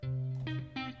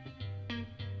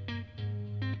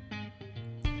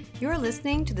You're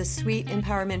listening to the Sweet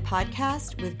Empowerment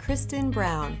Podcast with Kristen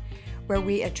Brown, where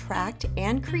we attract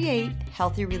and create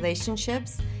healthy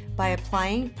relationships by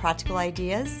applying practical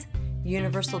ideas,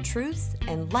 universal truths,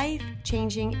 and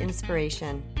life-changing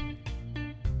inspiration.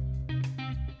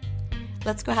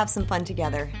 Let's go have some fun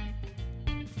together.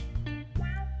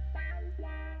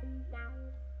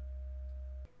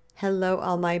 Hello,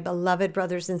 all my beloved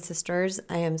brothers and sisters.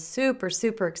 I am super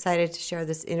excited to share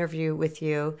this interview with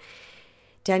you.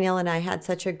 Danielle and I had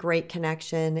such a great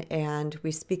connection, and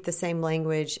we speak the same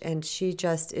language, and she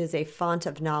just is a font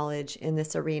of knowledge in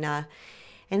this arena.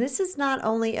 And this is not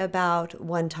only about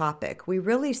one topic. We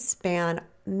really span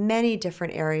many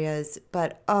different areas,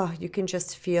 but you can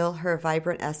just feel her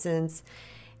vibrant essence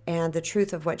and the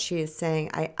truth of what she is saying.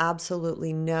 I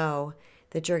absolutely know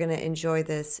that you're going to enjoy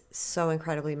this so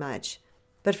incredibly much.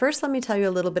 But first, let me tell you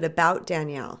a little bit about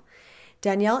Danielle.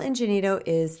 Danielle Ingenito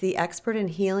is the expert in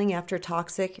healing after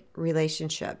toxic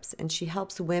relationships, and she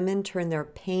helps women turn their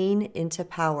pain into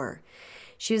power.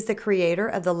 She is the creator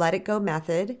of the Let It Go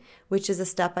method, which is a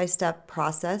step-by-step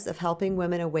process of helping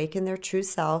women awaken their true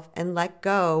self and let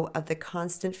go of the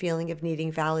constant feeling of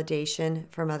needing validation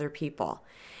from other people.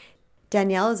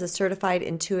 Danielle is a certified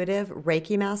intuitive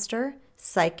Reiki master,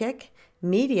 psychic,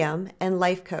 medium, and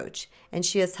life coach, and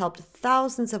she has helped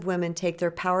thousands of women take their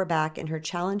power back in her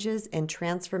challenges and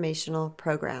transformational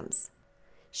programs.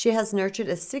 She has nurtured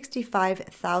a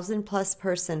 65,000 plus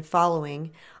person following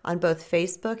on both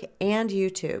Facebook and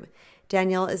YouTube.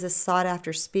 Danielle is a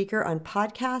sought-after speaker on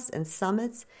podcasts and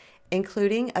summits,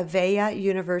 including Avaya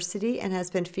University, and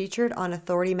has been featured on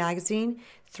Authority Magazine,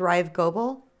 Thrive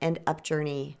Global, and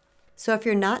UpJourney. So if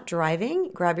you're not driving,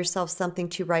 grab yourself something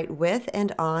to write with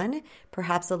and on,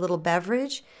 perhaps a little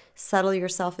beverage, settle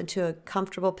yourself into a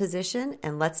comfortable position,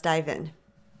 and let's dive in.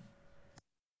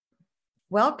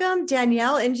 Welcome,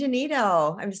 Danielle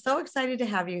Ingenito. I'm so excited to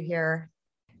have you here.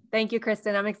 Thank you,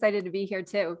 Kristen. I'm excited to be here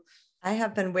too. I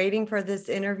have been waiting for this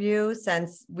interview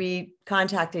since we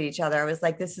contacted each other. I was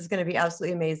like, this is going to be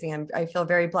absolutely amazing. I feel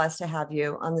very blessed to have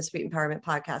you on the Sweet Empowerment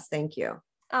Podcast. Thank you.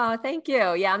 Oh, thank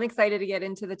you. Yeah, I'm excited to get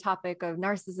into the topic of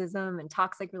narcissism and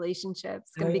toxic relationships.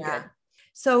 It's going to be good.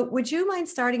 So would you mind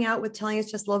starting out with telling us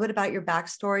just a little bit about your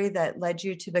backstory that led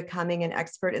you to becoming an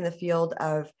expert in the field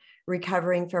of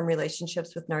recovering from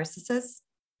relationships with narcissists?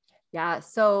 Yeah.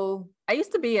 So I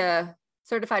used to be a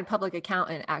certified public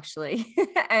accountant, actually.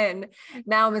 And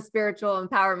now I'm a spiritual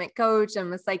empowerment coach.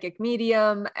 I'm a psychic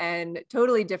medium and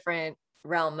totally different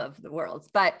realm of the world.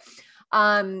 But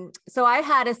so I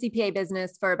had a CPA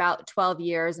business for about 12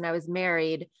 years and I was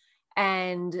married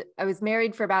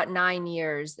for about 9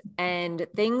 years, and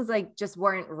things like just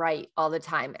weren't right all the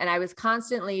time. And I was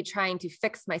constantly trying to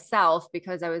fix myself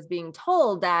because I was being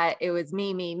told that it was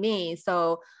me.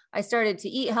 So I started to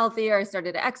eat healthier. I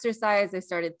started to exercise. I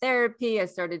started therapy. I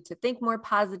started to think more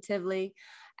positively.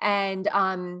 And,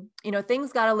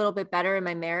 things got a little bit better in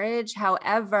my marriage.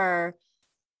 However,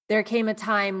 there came a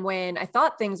time when I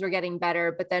thought things were getting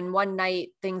better, but then one night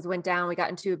things went down. We got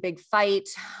into a big fight,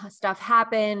 stuff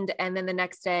happened. And then the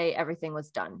next day, everything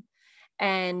was done.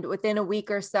 And within a week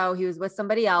or so, he was with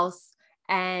somebody else.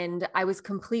 And I was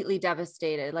completely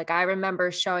devastated. Like, I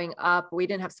remember showing up, we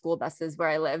didn't have school buses where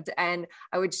I lived, and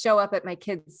I would show up at my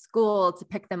kids' school to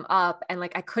pick them up. And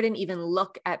I couldn't even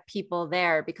look at people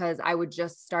there because I would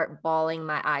just start bawling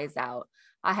my eyes out.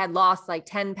 I had lost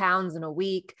 10 pounds in a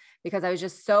week because I was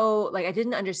just so I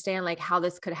didn't understand how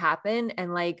this could happen.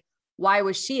 And why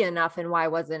was she enough and why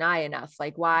wasn't I enough?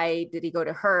 Why did he go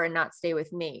to her and not stay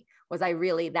with me? Was I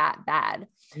really that bad?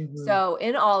 Mm-hmm. So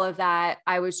in all of that,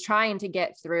 I was trying to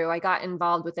get through. I got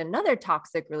involved with another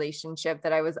toxic relationship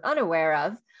that I was unaware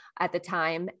of at the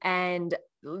time. And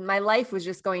my life was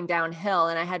just going downhill.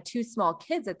 And I had 2 small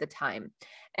kids at the time.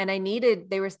 And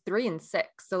they were 3 and 6.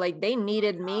 So they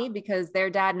needed me because their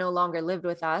dad no longer lived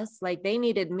with us. They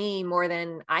needed me more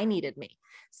than I needed me.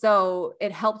 So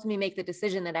it helped me make the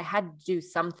decision that I had to do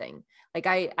something.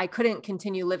 I couldn't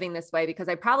continue living this way because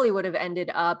I probably would have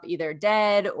ended up either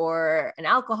dead or an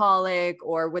alcoholic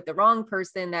or with the wrong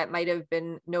person that might have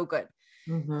been no good.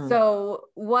 Mm-hmm. So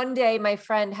one day my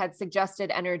friend had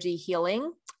suggested energy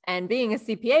healing, and being a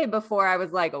CPA before, I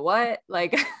was like, what?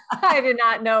 I did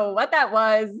not know what that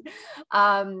was.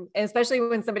 And especially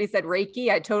when somebody said Reiki,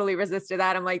 I totally resisted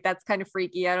that. I'm like, that's kind of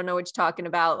freaky. I don't know what you're talking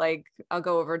about. I'll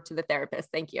go over to the therapist.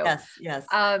 Thank you. Yes.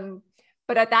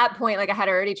 But at that point, I had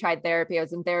already tried therapy. I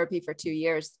was in therapy for 2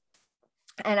 years.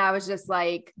 And I was just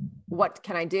like, what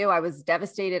can I do? I was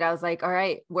devastated. I was like, all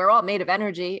right, we're all made of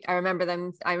energy. I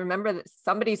remember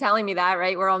somebody telling me that,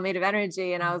 right? We're all made of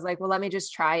energy. And I was like, well, let me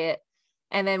just try it.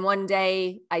 And then one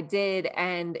day I did,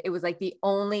 and it was like the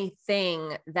only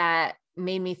thing that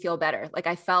made me feel better. Like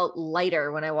I felt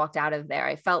lighter when I walked out of there.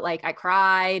 I felt like I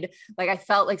cried, like I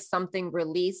felt like something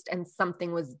released and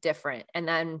something was different. And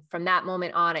then from that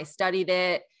moment on, I studied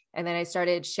it. And then I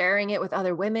started sharing it with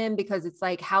other women, because it's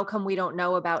like, how come we don't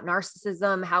know about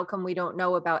narcissism? How come we don't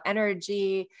know about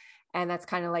energy? And that's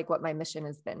kind of like what my mission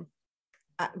has been.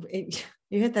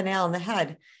 You hit the nail on the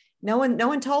head. No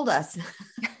one told us.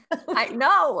 I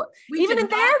know. Even in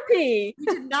therapy. We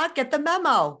did not get the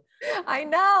memo. I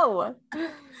know.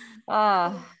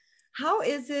 How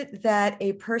is it that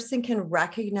a person can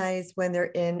recognize when they're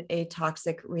in a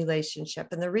toxic relationship?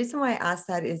 And the reason why I ask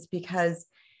that is because,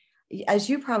 as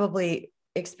you probably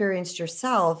experienced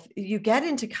yourself, you get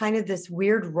into kind of this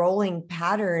weird rolling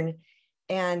pattern,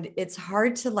 and it's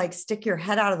hard to like stick your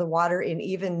head out of the water and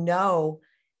even know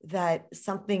that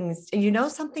something's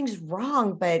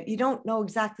wrong, but you don't know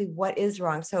exactly what is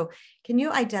wrong. So can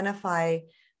you identify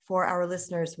for our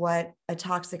listeners what a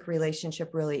toxic relationship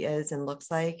really is and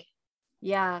looks like?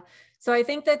 Yeah. So I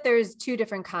think that there's two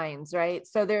different kinds, right?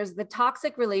 So there's the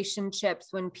toxic relationships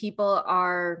when people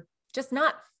are just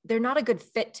they're not a good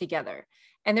fit together,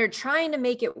 and they're trying to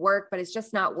make it work, but it's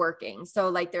just not working. So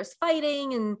like there's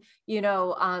fighting and,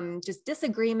 just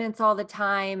disagreements all the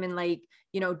time, and like,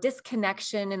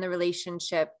 disconnection in the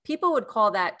relationship. People would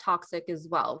call that toxic as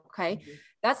well. Okay. Mm-hmm.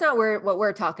 That's not what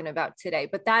we're talking about today,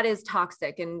 but that is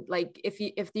toxic. And like,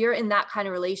 if you're in that kind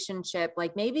of relationship,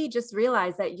 like maybe just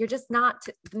realize that you're just not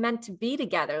meant to be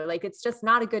together. Like, it's just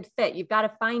not a good fit. You've got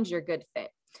to find your good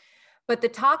fit. But the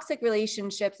toxic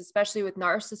relationships, especially with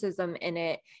narcissism in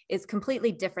it, is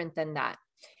completely different than that.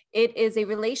 It is a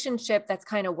relationship that's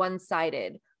kind of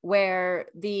one-sided, where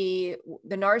the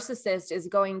narcissist is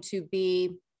going to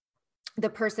be the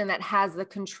person that has the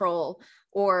control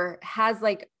or has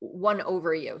like one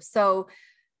over you. So,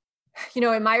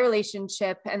 in my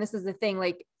relationship, and this is the thing,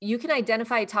 like you can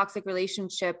identify a toxic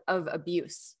relationship of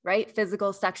abuse, right?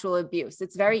 Physical, sexual abuse.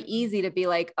 It's very easy to be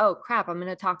like, oh crap, I'm in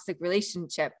a toxic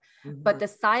relationship. Mm-hmm. But the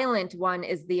silent one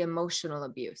is the emotional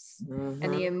abuse. Mm-hmm.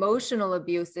 And the emotional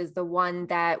abuse is the one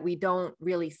that we don't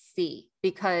really see,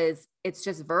 because it's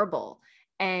just verbal,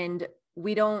 and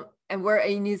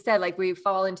and you said like we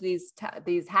fall into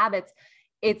these habits.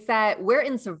 It's that we're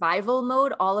in survival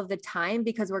mode all of the time,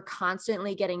 because we're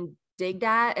constantly getting digged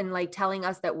at and like telling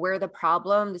us that we're the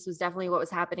problem. This was definitely what was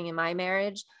happening in my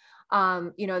marriage.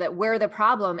 That we're the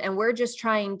problem, and we're just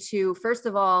trying to, first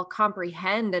of all,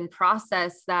 comprehend and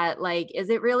process that, like, is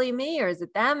it really me, or is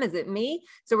it them? Is it me?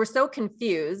 So we're so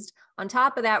confused. On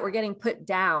top of that, we're getting put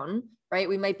down, right?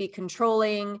 We might be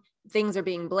controlling, things are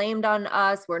being blamed on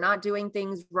us. We're not doing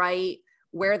things right.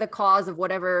 We're the cause of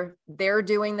whatever they're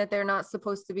doing that they're not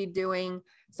supposed to be doing.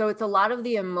 So it's a lot of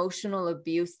the emotional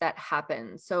abuse that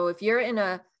happens. So if you're in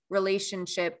a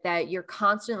relationship that you're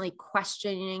constantly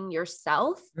questioning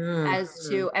yourself as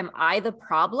to, am I the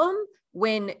problem?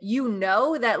 When you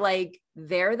know that like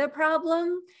they're the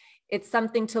problem, it's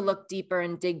something to look deeper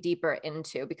and dig deeper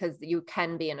into, because you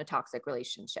can be in a toxic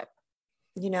relationship.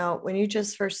 When you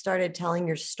just first started telling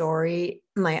your story,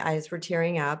 my eyes were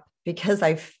tearing up, because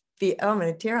I'm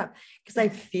going to tear up, because I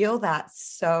feel that.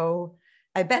 So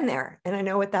I've been there, and I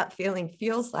know what that feeling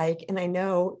feels like. And I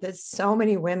know that so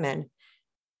many women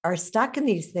are stuck in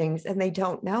these things and they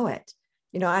don't know it.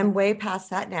 I'm way past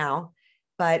that now,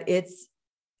 but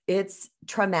it's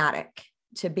traumatic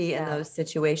to be in those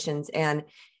situations. And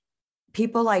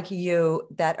people like you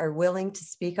that are willing to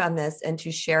speak on this and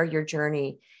to share your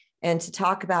journey and to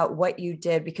talk about what you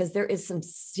did, because there is some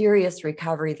serious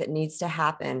recovery that needs to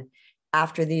happen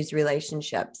after these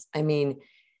relationships. I mean,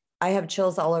 I have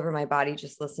chills all over my body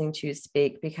just listening to you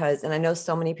speak, and I know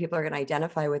so many people are going to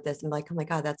identify with this and be like, oh my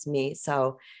God, that's me.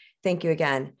 So thank you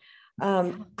again.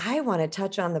 I want to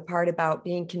touch on the part about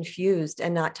being confused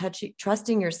and not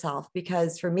trusting yourself,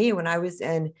 because for me, when I was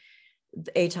in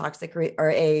a toxic or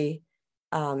a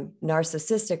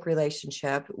narcissistic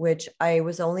relationship, which I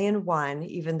was only in one,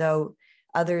 even though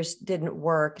others didn't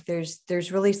work,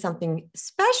 there's really something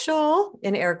special,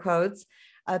 in air quotes,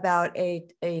 about a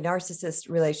narcissist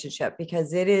relationship,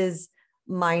 because it is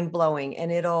mind-blowing,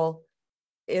 and it'll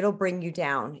bring you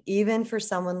down. Even for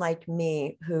someone like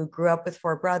me who grew up with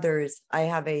 4 brothers, I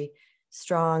have a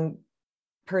strong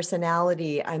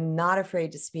personality. I'm not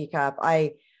afraid to speak up.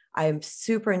 I'm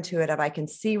super intuitive. I can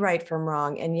see right from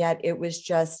wrong. And yet it was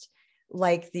just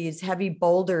like these heavy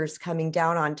boulders coming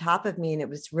down on top of me, and it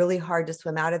was really hard to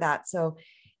swim out of that. So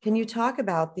can you talk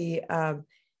about the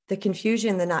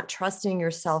confusion, the not trusting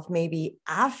yourself maybe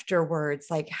afterwards?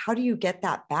 Like, how do you get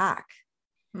that back?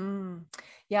 Mm.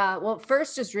 Yeah. Well,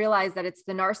 first, just realize that it's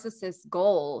the narcissist's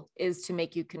goal is to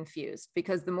make you confused,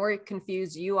 because the more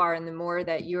confused you are and the more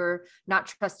that you're not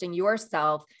trusting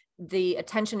yourself, the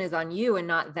attention is on you and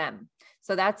not them.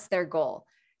 So that's their goal.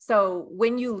 So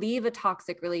when you leave a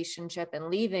toxic relationship, and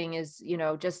leaving is,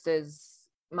 just as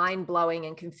mind blowing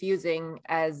and confusing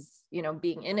as,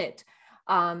 being in it,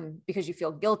 because you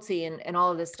feel guilty and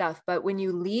all of this stuff. But when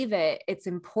you leave it, it's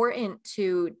important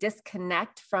to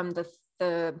disconnect from the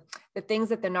things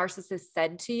that the narcissist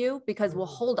said to you, because we'll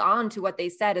hold on to what they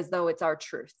said as though it's our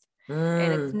truth.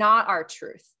 And it's not our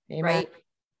truth, Amen. right?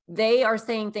 They are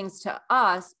saying things to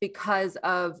us because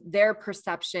of their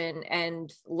perception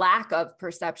and lack of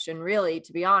perception, really,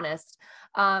 to be honest.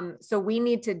 So we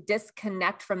need to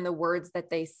disconnect from the words that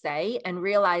they say and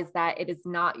realize that it is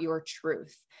not your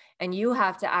truth. And you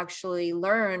have to actually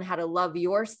learn how to love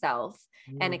yourself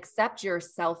and accept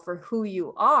yourself for who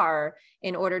you are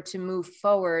in order to move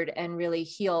forward and really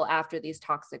heal after these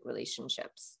toxic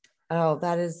relationships. Oh,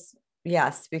 that is,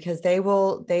 yes, because they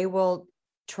will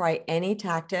try any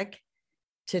tactic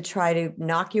to try to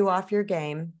knock you off your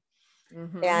game.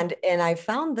 Mm-hmm. And I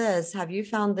found this, have you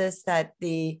found this, that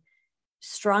the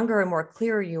stronger and more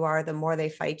clearer you are, the more they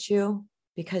fight you,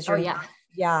 because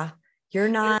you're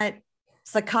not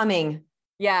succumbing.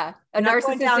 Yeah. A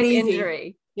narcissistic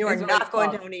injury. You are not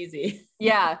going down easy.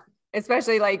 Yeah.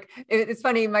 Especially like, it's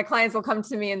funny. My clients will come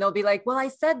to me and they'll be like, well, I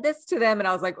said this to them. And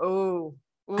I was like, oh,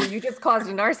 you just caused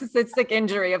a narcissistic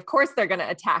injury. Of course they're going to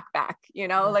attack back,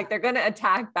 like they're going to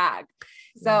attack back.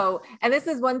 So, and this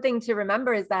is one thing to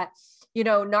remember is that,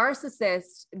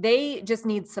 narcissists, they just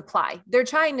need supply. They're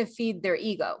trying to feed their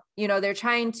ego. They're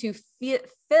trying to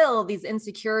fill these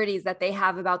insecurities that they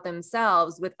have about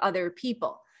themselves with other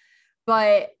people.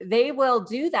 But they will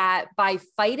do that by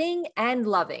fighting and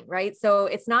loving, right? So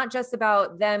it's not just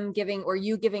about them giving or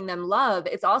you giving them love.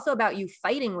 It's also about you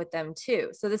fighting with them too.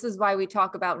 So this is why we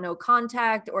talk about no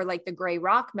contact, or like the gray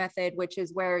rock method, which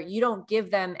is where you don't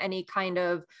give them any kind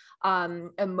of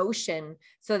emotion,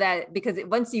 so that, because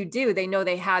once you do, they know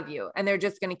they have you and they're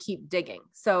just going to keep digging.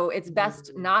 So it's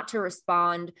best not to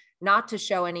respond, not to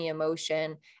show any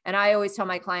emotion. And I always tell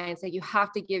my clients that you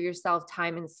have to give yourself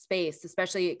time and space,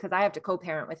 especially because I have to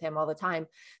co-parent with him all the time.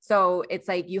 So it's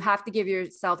like, you have to give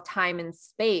yourself time and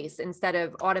space instead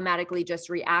of automatically just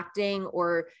reacting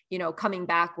or, coming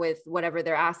back with whatever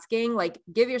they're asking. Like,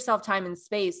 give yourself time and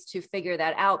space to figure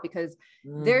that out, because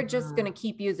they're just going to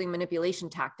keep using manipulation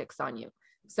tactics on you.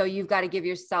 So you've got to give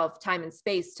yourself time and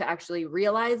space to actually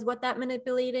realize what that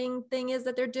manipulating thing is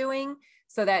that they're doing,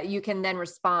 so that you can then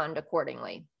respond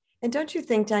accordingly. And don't you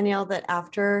think, Danielle, that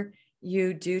after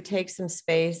you do take some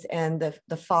space and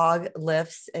the fog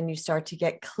lifts and you start to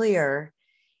get clear,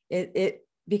 it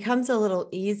becomes a little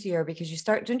easier, because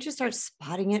don't you start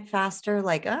spotting it faster?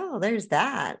 Like, oh, there's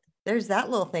that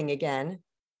little thing again.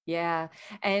 Yeah.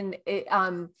 And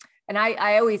and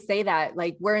I always say that,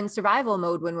 like, we're in survival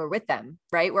mode when we're with them,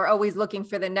 right? We're always looking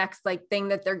for the next like thing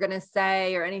that they're going to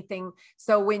say or anything.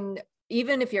 So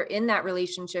even if you're in that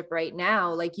relationship right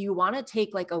now, like, you want to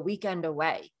take like a weekend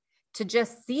away to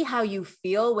just see how you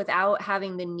feel without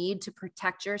having the need to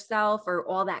protect yourself or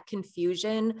all that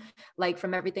confusion, like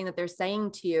from everything that they're saying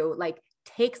to you. Like,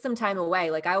 take some time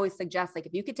away. Like, I always suggest, like,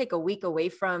 if you could take a week away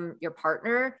from your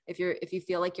partner, if you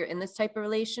feel like you're in this type of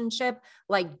relationship,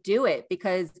 like, do it,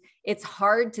 because it's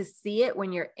hard to see it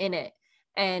when you're in it.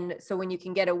 And so when you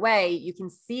can get away, you can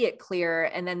see it clearer.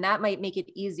 And then that might make it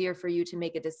easier for you to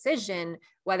make a decision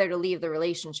whether to leave the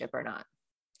relationship or not.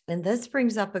 And this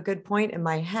brings up a good point in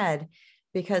my head,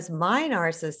 because my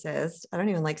narcissist, I don't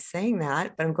even like saying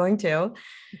that, but I'm going to,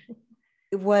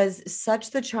 was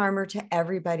such the charmer to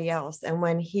everybody else. And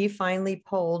when he finally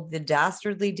pulled the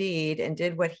dastardly deed and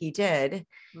did what he did,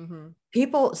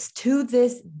 people to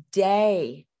this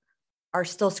day are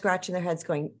still scratching their heads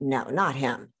going, no, not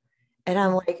him. And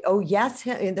I'm like, oh, yes.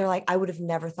 And they're like, I would have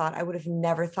never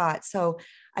thought. So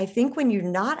I think when you're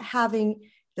not having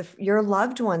your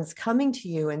loved ones coming to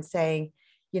you and saying,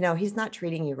 he's not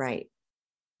treating you right,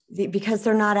 because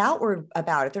they're not outward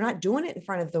about it. They're not doing it in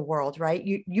front of the world, right?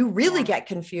 You really get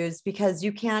confused because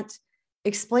you can't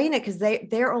explain it, because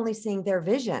they're only seeing their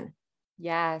vision.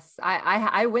 Yes.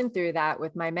 I went through that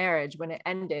with my marriage when it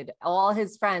ended. All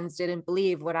his friends didn't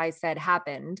believe what I said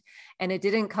happened. And it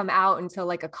didn't come out until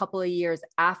like a couple of years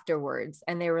afterwards.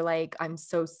 And they were like, I'm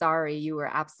so sorry. You were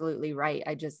absolutely right.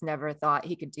 I just never thought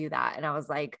he could do that. And I was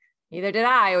like, neither did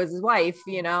I. It was his wife,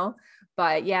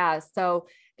 but yeah. So,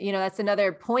 that's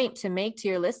another point to make to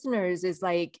your listeners is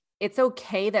like, it's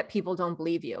okay that people don't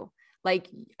believe you. Like,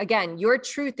 again, your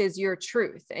truth is your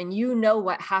truth and you know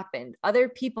what happened. Other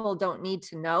people don't need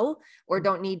to know or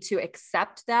don't need to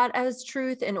accept that as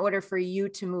truth in order for you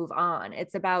to move on.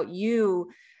 It's about you,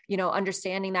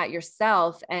 understanding that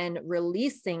yourself and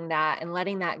releasing that and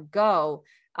letting that go.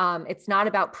 It's not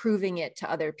about proving it to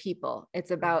other people.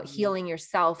 It's about healing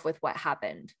yourself with what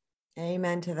happened.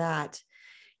 Amen to that.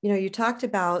 You talked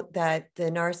about that the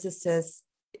narcissists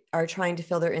are trying to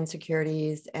fill their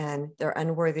insecurities and their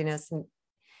unworthiness and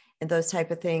those type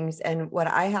of things. And what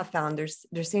I have found,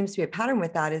 there seems to be a pattern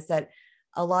with that, is that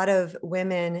a lot of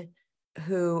women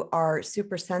who are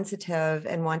super sensitive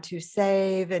and want to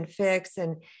save and fix.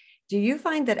 And do you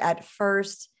find that at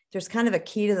first there's kind of a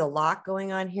key to the lock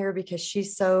going on here, because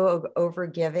she's so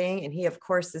overgiving and he, of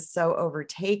course, is so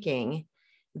overtaking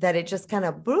that it just kind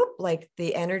of boop, like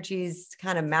the energies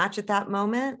kind of match at that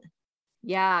moment?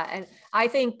 Yeah. And I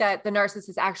think that the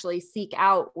narcissists actually seek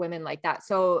out women like that.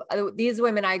 So these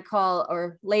women I call,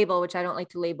 or label, which I don't like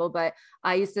to label, but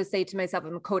I used to say to myself,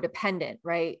 I'm codependent,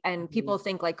 right? And people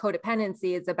think like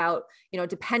codependency is about,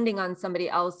 depending on somebody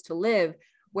else to live,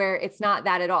 where it's not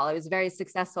that at all. I was very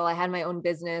successful. I had my own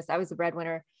business. I was a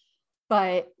breadwinner.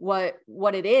 But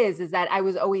what it is that I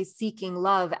was always seeking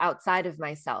love outside of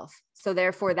myself. So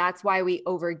therefore, that's why we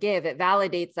overgive. It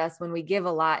validates us when we give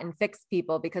a lot and fix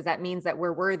people, because that means that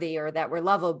we're worthy or that we're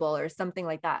lovable or something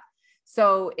like that.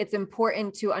 So it's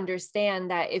important to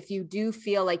understand that if you do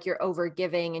feel like you're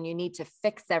overgiving and you need to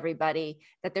fix everybody,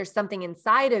 that there's something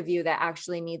inside of you that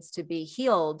actually needs to be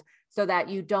healed, so that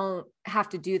you don't have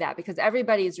to do that, because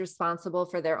everybody is responsible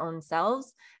for their own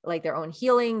selves, like their own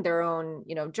healing, their own,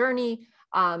 journey.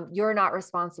 You're not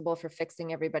responsible for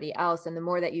fixing everybody else. And the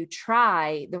more that you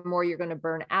try, the more you're going to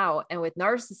burn out. And with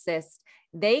narcissists,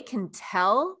 they can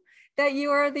tell that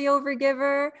you are the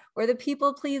overgiver or the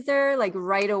people pleaser, like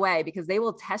right away, because they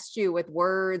will test you with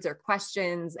words or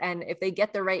questions. And if they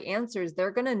get the right answers,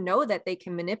 they're going to know that they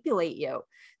can manipulate you.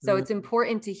 So it's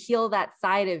important to heal that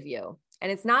side of you.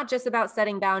 And it's not just about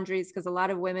setting boundaries, because a lot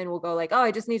of women will go like, oh,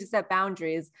 I just need to set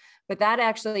boundaries. But that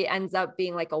actually ends up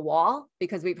being like a wall,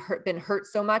 because we've been hurt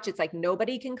so much. It's like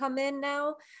nobody can come in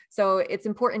now. So it's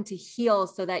important to heal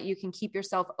so that you can keep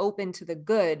yourself open to the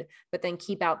good, but then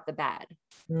keep out the bad.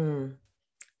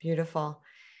 Beautiful.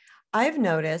 I've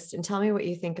noticed, and tell me what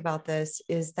you think about this,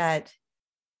 is that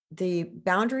the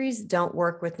boundaries don't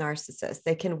work with narcissists.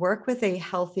 They can work with a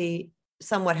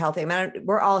somewhat healthy. I mean,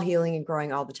 we're all healing and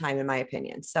growing all the time, in my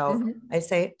opinion. So I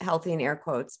say healthy in air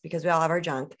quotes, because we all have our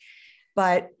junk,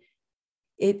 but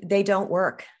they don't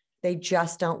work. They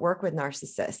just don't work with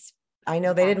narcissists. I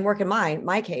know they didn't work in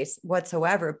my case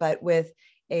whatsoever, but with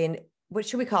what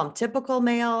should we call them? Typical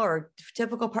male or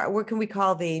typical part? What can we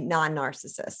call the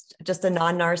non-narcissist? Just a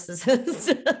non-narcissist.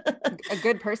 A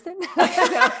good person.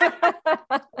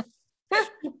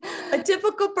 A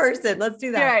typical person. Let's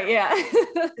do that. Right. Yeah.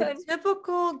 A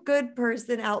typical good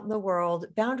person out in the world,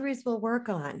 boundaries will work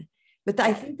on. But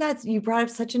I think you brought up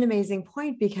such an amazing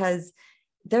point, because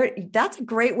that's a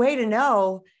great way to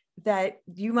know that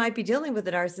you might be dealing with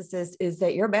a narcissist, is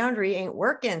that your boundary ain't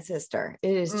working, sister.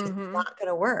 It is just not going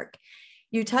to work.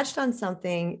 You touched on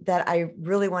something that I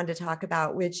really wanted to talk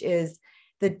about, which is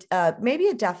maybe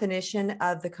a definition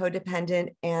of the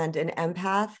codependent and an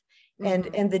empath.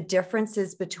 And the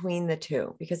differences between the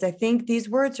two, because I think these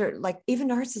words are like, even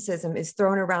narcissism is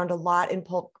thrown around a lot in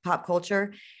pop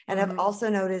culture. And I've also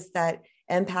noticed that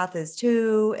empath is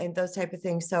too, and those type of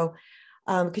things. So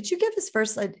could you give us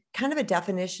first kind of a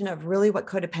definition of really what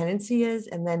codependency is,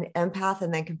 and then empath,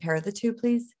 and then compare the two,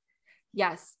 please?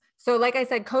 Yes. So like I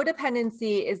said,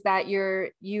 codependency is that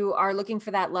you are looking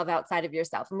for that love outside of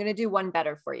yourself. I'm going to do one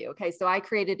better for you. Okay. So I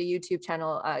created a YouTube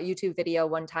channel, YouTube video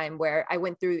one time where I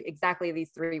went through exactly these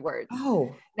 3 words.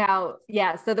 Oh, now.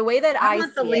 Yeah. So the way that I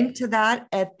want the link to that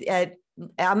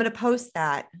I'm going to post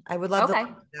that. I would love the link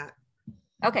to that.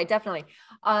 Okay. Definitely.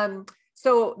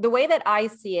 So the way that I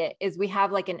see it is we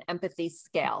have like an empathy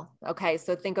scale. Okay.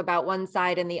 So think about one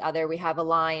side and the other. We have a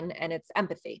line, and it's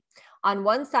empathy. On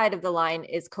one side of the line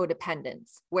is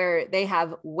codependence, where they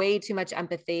have way too much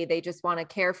empathy. They just want to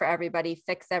care for everybody,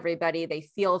 fix everybody. They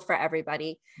feel for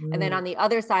everybody. And then on the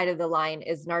other side of the line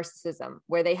is narcissism,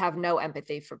 where they have no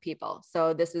empathy for people.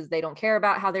 So they don't care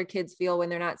about how their kids feel when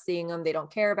they're not seeing them. They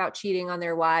don't care about cheating on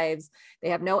their wives. They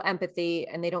have no empathy,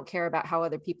 and they don't care about how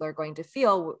other people are going to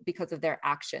feel because of their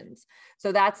actions.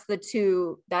 So that's the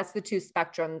two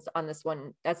spectrums on this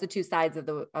one. That's the two sides of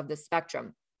the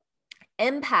spectrum.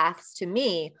 Empaths, to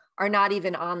me, are not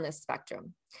even on this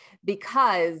spectrum,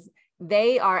 because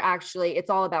they are actually, it's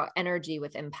all about energy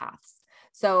with empaths.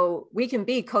 So we can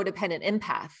be codependent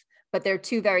empath, but they're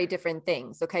two very different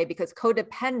things. Okay. Because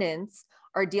codependents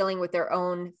are dealing with their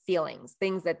own feelings,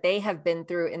 things that they have been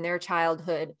through in their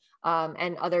childhood,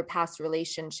 and other past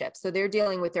relationships. So they're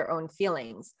dealing with their own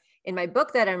feelings. In my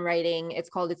book that I'm writing, it's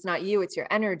called It's Not You, It's Your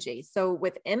Energy. So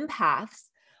with empaths,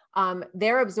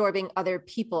 they're absorbing other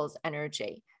people's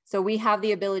energy. So we have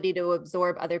the ability to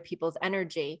absorb other people's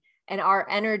energy, and our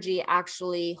energy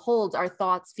actually holds our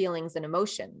thoughts, feelings, and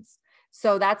emotions.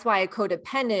 So that's why a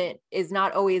codependent is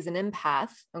not always an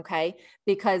empath, okay?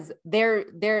 Because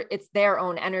it's their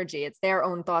own energy, it's their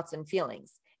own thoughts and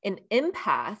feelings. An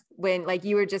empath, when like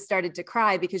you were just started to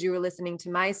cry because you were listening to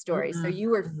my story. So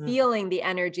you were feeling the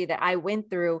energy that I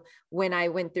went through when I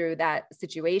went through that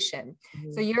situation.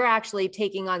 So you're actually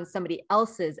taking on somebody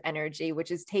else's energy,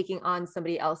 which is taking on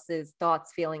somebody else's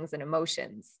thoughts, feelings, and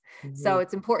emotions. So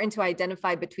it's important to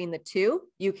identify between the two.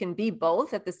 You can be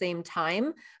both at the same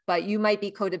time, but you might be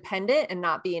codependent and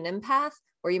not be an empath,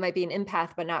 or you might be an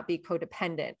empath but not be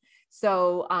codependent.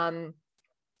 So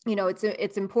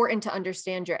it's important to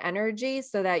understand your energy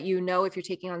so that you know if you're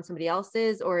taking on somebody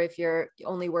else's or if you're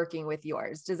only working with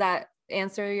yours. Does that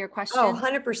answer your question? Oh,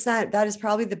 100%. That is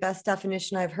probably the best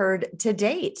definition I've heard to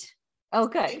date. Oh,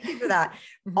 good. Thank you for that.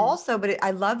 Also, but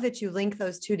I love that you link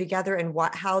those two together and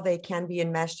how they can be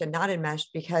enmeshed and not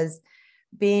enmeshed, because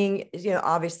being,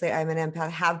 obviously I'm an empath,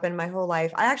 have been my whole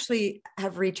life. I actually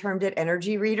have retermed it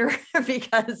energy reader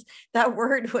because that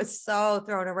word was so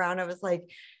thrown around. I was like,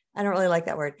 I don't really like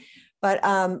that word, but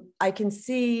I can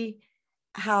see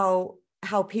how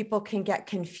people can get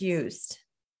confused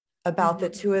about the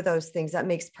two of those things. That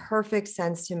makes perfect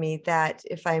sense to me, that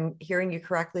if I'm hearing you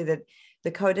correctly, that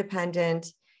the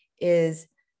codependent is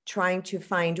trying to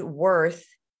find worth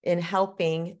in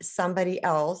helping somebody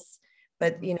else,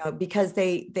 but because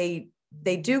they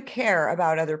do care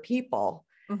about other people,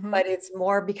 but it's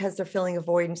more because they're feeling a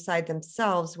void inside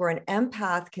themselves, where an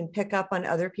empath can pick up on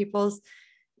other people's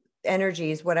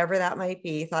energies, whatever that might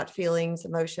be, thought, feelings,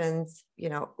 emotions,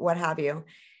 what have you.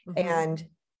 And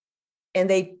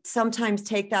they sometimes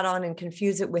take that on and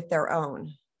confuse it with their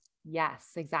own.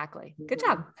 Yes, exactly. Good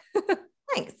job.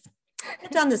 Thanks.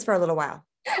 I've done this for a little while.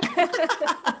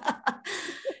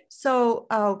 So,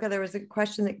 God, there was a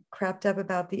question that crept up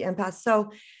about the empath.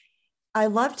 So I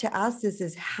love to ask this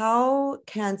is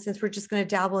since we're just going to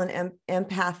dabble in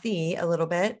empathy a little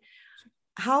bit,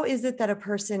 how is it that a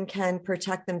person can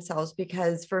protect themselves?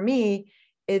 Because for me,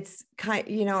 it's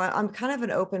I'm kind of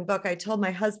an open book. I told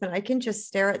my husband, I can just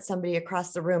stare at somebody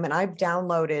across the room and I've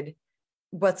downloaded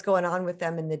what's going on with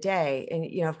them in the day.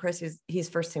 And, of course he's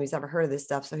first time he's ever heard of this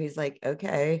stuff. So he's like,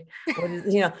 okay,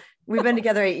 we've been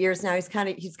together 8 years now. He's kind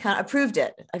of approved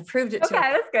it. I've proved it to him.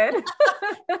 Okay, that's good.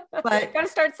 But got to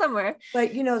start somewhere.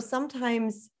 But,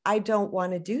 sometimes I don't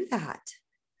want to do that,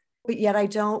 but yet I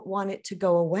don't want it to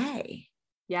go away.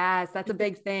 Yes, that's a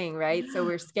big thing, right? So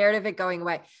we're scared of it going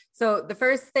away. So the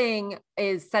first thing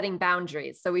is setting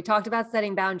boundaries. So we talked about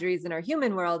setting boundaries in our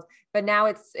human world, but now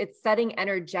it's setting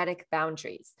energetic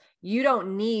boundaries. You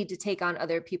don't need to take on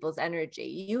other people's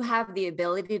energy. You have the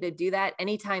ability to do that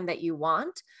anytime that you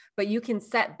want, but you can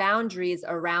set boundaries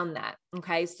around that.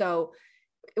 Okay. So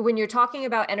when you're talking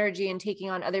about energy and taking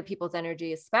on other people's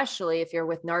energy, especially if you're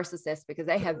with narcissists, because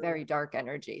they have very dark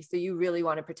energy. So you really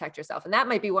want to protect yourself. And that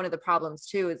might be one of the problems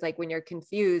too, is like when you're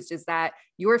confused, is that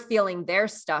you're feeling their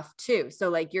stuff too. So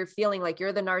like you're feeling like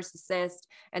you're the narcissist.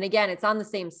 And again, it's on the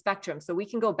same spectrum. So we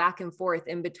can go back and forth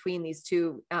in between these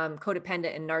two,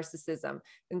 codependent and narcissism.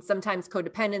 And sometimes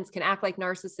codependents can act like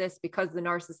narcissists because the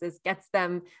narcissist gets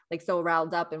them like so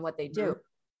riled up in what they do.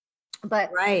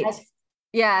 But right.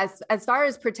 As far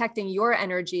as protecting your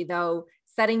energy though,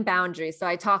 setting boundaries. So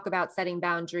I talk about setting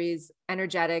boundaries,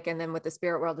 energetic, and then with the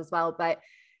spirit world as well, but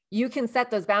you can set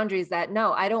those boundaries that,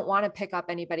 no, I don't want to pick up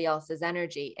anybody else's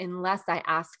energy unless I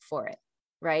ask for it.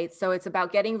 Right. So it's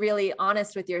about getting really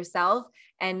honest with yourself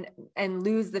and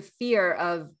lose the fear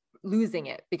of losing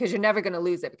it, because you're never going to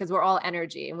lose it, because we're all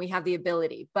energy and we have the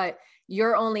ability, but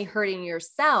you're only hurting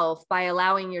yourself by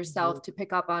allowing yourself to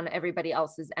pick up on everybody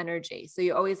else's energy. So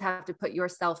you always have to put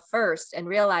yourself first and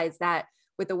realize that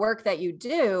with the work that you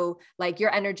do, like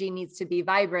your energy needs to be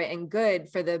vibrant and good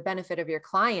for the benefit of your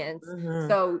clients.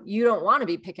 So you don't want to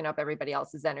be picking up everybody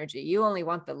else's energy. You only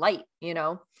want the light,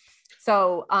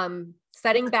 So,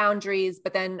 setting boundaries,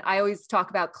 but then I always talk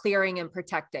about clearing and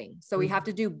protecting. So we have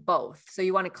to do both. So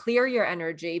you want to clear your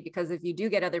energy, because if you do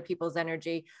get other people's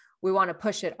energy, we want to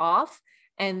push it off.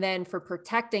 And then for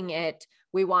protecting it,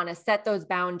 we want to set those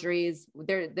boundaries.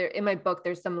 There in my book,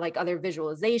 there's some like other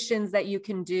visualizations that you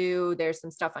can do. There's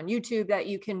some stuff on YouTube that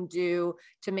you can do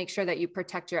to make sure that you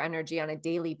protect your energy on a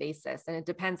daily basis. And it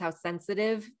depends how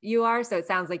sensitive you are. So it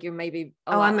sounds like you're maybe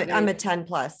I'm a 10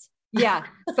 plus. Yeah.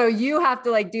 So you have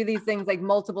to like do these things like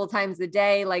multiple times a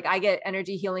day. Like I get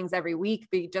energy healings every week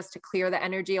just to clear the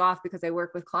energy off because I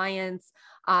work with clients.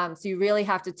 So you really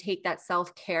have to take that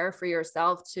self-care for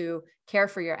yourself to care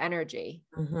for your energy.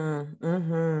 Mm-hmm,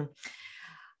 mm-hmm.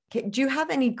 Okay, do you have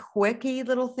any quickie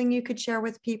little thing you could share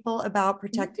with people about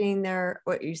protecting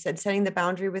what you said, setting the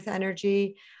boundary with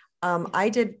energy? I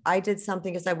did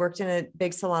something because I worked in a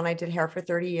big salon. I did hair for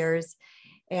 30 years.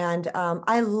 And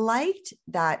I liked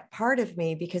that part of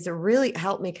me because it really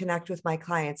helped me connect with my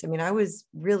clients. I mean, I was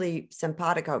really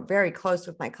simpatico, very close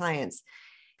with my clients.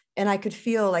 And I could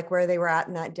feel like where they were at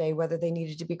in that day, whether they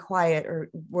needed to be quiet or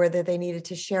whether they needed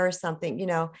to share something,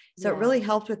 so it really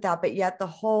helped with that. But yet the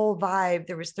whole vibe,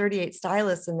 there was 38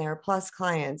 stylists in there, plus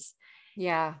clients,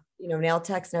 nail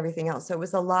techs and everything else. So it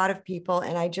was a lot of people.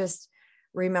 And I just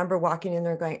remember walking in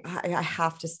there going, I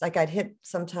have to, like I'd hit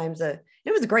sometimes it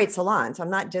was a great salon. So I'm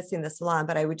not dissing the salon,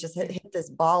 but I would just hit this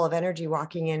ball of energy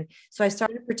walking in. So I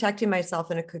started protecting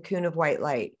myself in a cocoon of white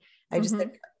light. I just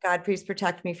said, God, please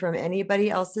protect me from anybody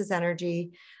else's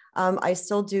energy. I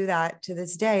still do that to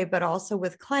this day, but also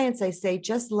with clients, I say,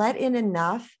 just let in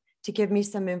enough to give me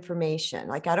some information.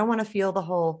 Like, I don't want to feel the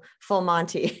whole full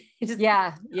Monty.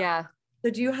 Yeah. So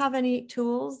do you have any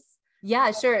tools?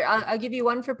 Yeah, sure. I'll give you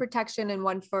one for protection and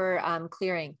one for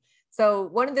clearing. So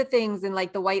one of the things in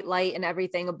like the white light and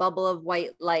everything, a bubble of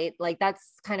white light, like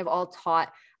that's kind of all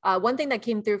taught. One thing that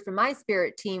came through from my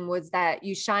spirit team was that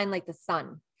you shine like the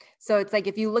sun. So it's like,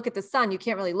 if you look at the sun, you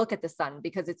can't really look at the sun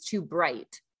because it's too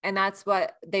bright. And that's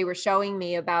what they were showing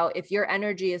me about. If your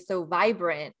energy is so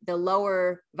vibrant, the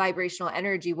lower vibrational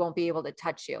energy won't be able to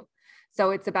touch you.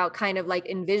 So it's about kind of like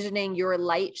envisioning your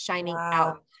light shining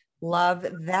out. Love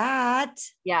that.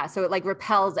 Yeah. So it like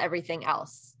repels everything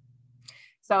else.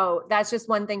 So that's just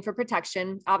one thing for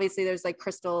protection. Obviously there's like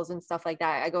crystals and stuff like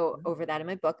that. I go over that in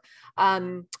my book.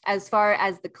 As far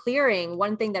as the clearing,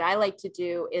 one thing that I like to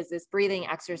do is this breathing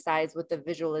exercise with the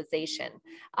visualization.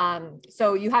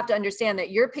 So you have to understand that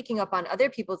you're picking up on other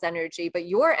people's energy, but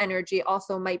your energy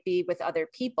also might be with other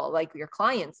people, like your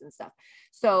clients and stuff.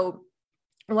 So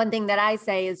one thing that I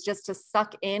say is just to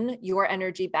suck in your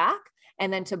energy back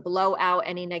and then to blow out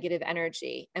any negative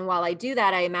energy. And while I do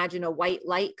that, I imagine a white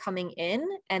light coming in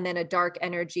and then a dark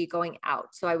energy going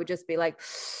out. So I would just be like,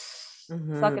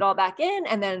 suck it all back in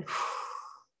and then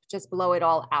just blow it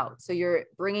all out. So you're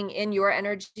bringing in your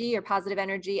energy, your positive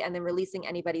energy, and then releasing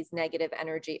anybody's negative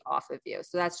energy off of you.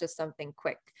 So that's just something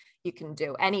quick you can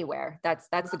do anywhere. That's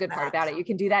the good part about it. You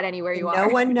can do that anywhere you are.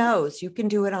 No one knows. You can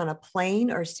do it on a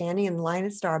plane or standing in line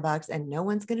at Starbucks and no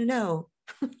one's going to know.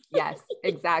 Yes,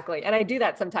 exactly. And I do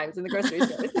that sometimes in the grocery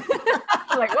stores.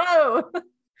 I'm like, whoa,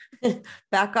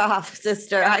 back off,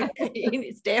 sister. I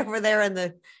stay over there in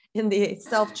the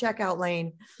self-checkout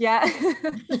lane. Yeah.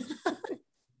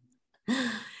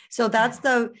 So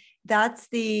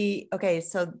okay.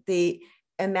 So the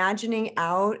imagining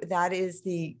out, that is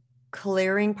the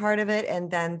clearing part of it.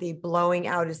 And then the blowing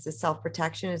out is the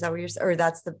self-protection. Is that what you're saying? Or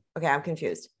okay. I'm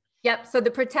confused. Yep. So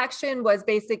the protection was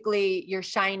basically you're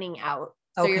shining out.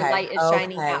 So your light is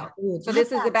shining out. So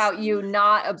this is about you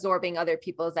not absorbing other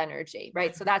people's energy,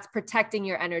 right? So that's protecting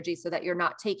your energy so that you're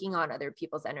not taking on other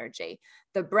people's energy.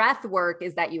 The breath work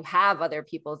is that you have other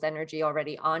people's energy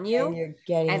already on you. And you're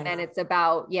getting and then it's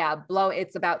about,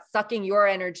 it's about sucking your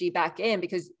energy back in,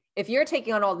 because if you're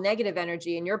taking on all negative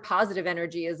energy and your positive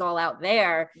energy is all out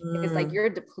there, it's like you're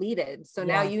depleted. So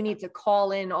now you need to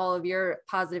call in all of your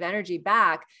positive energy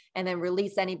back and then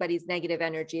release anybody's negative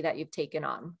energy that you've taken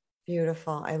on.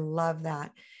 Beautiful. I love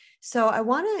that. So I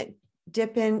want to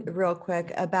dip in real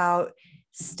quick about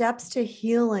steps to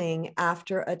healing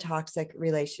after a toxic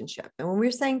relationship. And when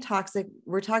we're saying toxic,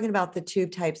 we're talking about the two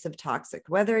types of toxic,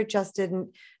 whether it just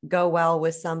didn't go well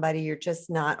with somebody, you're just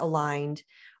not aligned,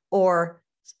 or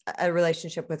a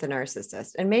relationship with a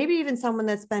narcissist, and maybe even someone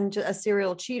that's been a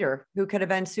serial cheater who could have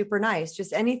been super nice,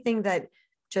 just anything that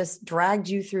just dragged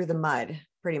you through the mud,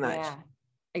 pretty much. Yeah,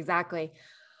 exactly.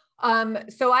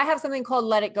 So I have something called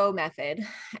Let It Go method,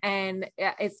 and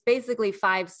it's basically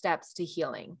 5 steps to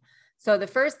healing. So the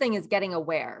first thing is getting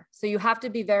aware. So you have to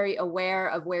be very aware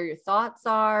of where your thoughts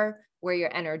are, where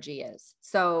your energy is.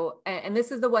 So, and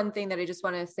this is the one thing that I just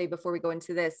want to say before we go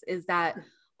into this, is that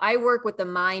I work with the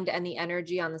mind and the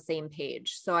energy on the same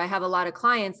page. So I have a lot of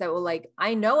clients that will like,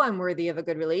 I know I'm worthy of a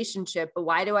good relationship, but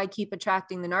why do I keep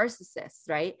attracting the narcissists?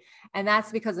 Right. And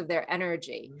that's because of their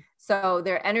energy. So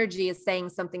their energy is saying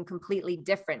something completely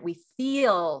different. We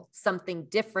feel something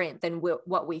different than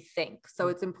what we think. So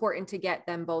it's important to get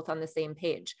them both on the same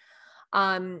page.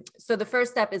 So the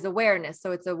first step is awareness.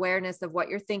 So it's awareness of what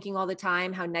you're thinking all the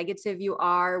time, how negative you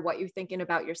are, what you're thinking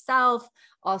about yourself,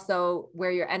 also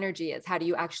where your energy is. How do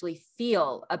you actually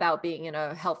feel about being in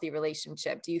a healthy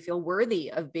relationship? Do you feel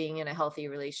worthy of being in a healthy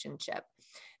relationship?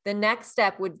 The next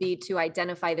step would be to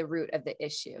identify the root of the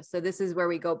issue. So this is where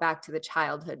we go back to the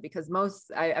childhood, because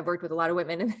I've worked with a lot of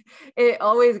women and it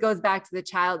always goes back to the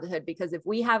childhood, because if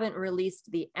we haven't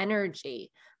released the energy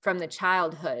from the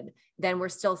childhood, then we're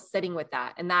still sitting with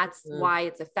that. And that's why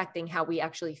it's affecting how we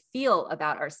actually feel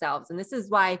about ourselves. And this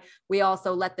is why we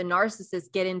also let the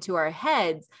narcissist get into our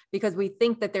heads, because we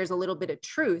think that there's a little bit of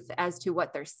truth as to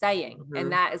what they're saying.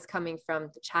 And that is coming from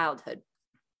the childhood.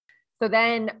 So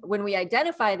then when we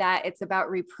identify that, it's about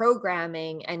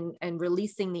reprogramming and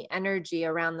releasing the energy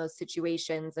around those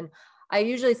situations. And I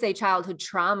usually say childhood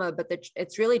trauma, but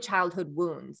it's really childhood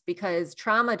wounds, because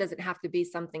trauma doesn't have to be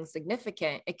something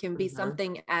significant. It can be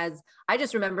something as, I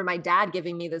just remember my dad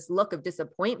giving me this look of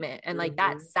disappointment, and like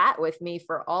that sat with me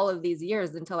for all of these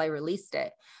years until I released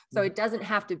it. So it doesn't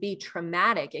have to be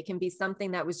traumatic. It can be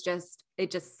something that was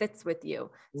it just sits with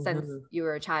you since you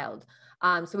were a child.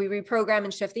 So we reprogram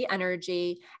and shift the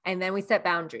energy, and then we set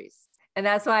boundaries. And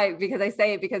that's why,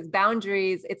 because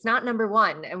boundaries, it's not number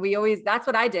one. And that's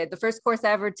what I did. The first course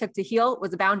I ever took to heal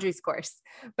was a boundaries course,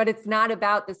 but it's not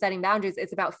about the setting boundaries.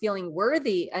 It's about feeling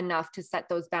worthy enough to set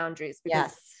those boundaries,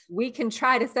 because we can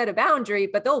try to set a boundary,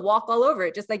 but they'll walk all over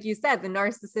it. Just like you said, the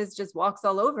narcissist just walks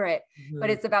all over it, but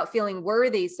it's about feeling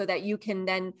worthy so that you can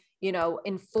then,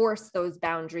 enforce those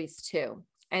boundaries too.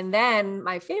 And then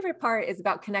my favorite part is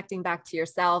about connecting back to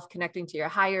yourself, connecting to your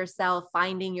higher self,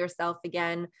 finding yourself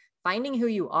again, finding who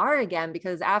you are again,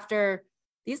 because after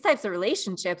these types of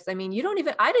relationships, I mean,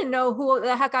 I didn't know who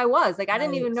the heck I was. Like, I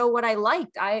didn't even know what I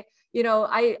liked.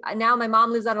 Now my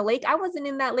mom lives on a lake. I wasn't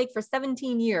in that lake for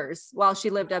 17 years while she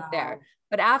lived up there.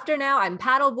 But after now, I'm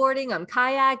paddleboarding, I'm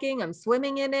kayaking, I'm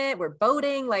swimming in it, we're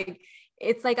boating. Like,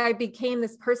 it's like I became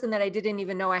this person that I didn't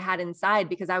even know I had inside,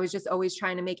 because I was just always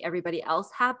trying to make everybody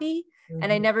else happy.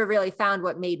 And I never really found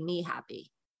what made me happy.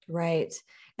 Right.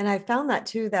 And I found that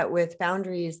too, that with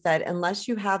boundaries, that unless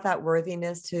you have that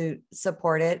worthiness to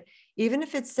support it, even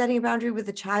if it's setting a boundary with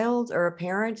a child or a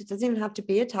parent, it doesn't even have to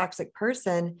be a toxic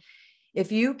person.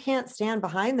 If you can't stand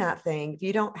behind that thing, if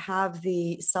you don't have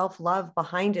the self-love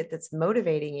behind it that's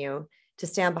motivating you to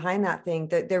stand behind that thing,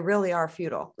 that they really are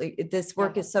futile. This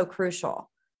work is so crucial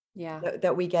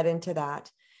that we get into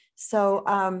that.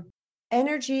 So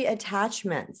energy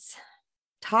attachments.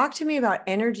 Talk to me about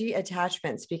energy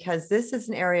attachments, because this is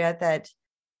an area that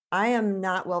I am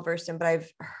not well versed in, but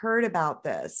I've heard about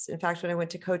this. In fact, when I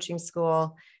went to coaching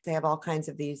school, they have all kinds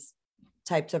of these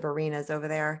types of arenas over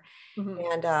there.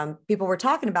 And people were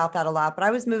talking about that a lot, but I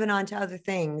was moving on to other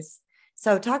things.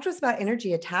 So talk to us about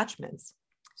energy attachments.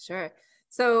 Sure.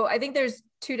 So I think there's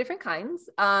two different kinds.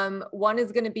 One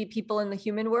is going to be people in the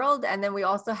human world. And then we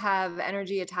also have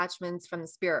energy attachments from the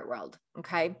spirit world.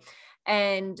 Okay.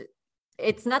 And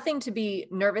it's nothing to be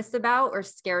nervous about or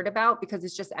scared about, because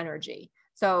it's just energy.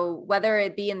 So whether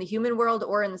it be in the human world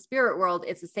or in the spirit world,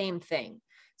 it's the same thing.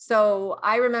 So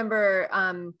I remember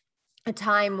a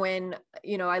time when,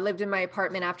 I lived in my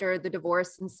apartment after the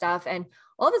divorce and stuff. And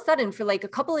all of a sudden, for like a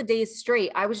couple of days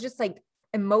straight, I was just like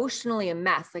emotionally a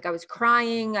mess. Like, I was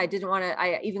crying. I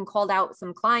even called out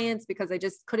some clients because I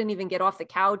just couldn't even get off the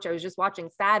couch. I was just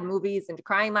watching sad movies and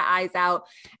crying my eyes out.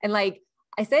 And like,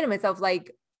 I say to myself,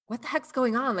 like, what the heck's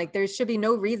going on? Like, there should be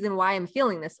no reason why I'm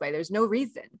feeling this way. There's no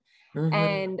reason.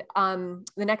 And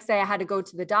the next day I had to go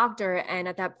to the doctor. And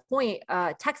at that point,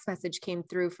 a text message came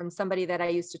through from somebody that I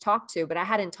used to talk to, but I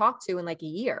hadn't talked to in like a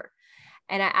year.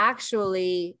 And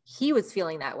he was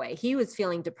feeling that way. He was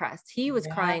feeling depressed. He was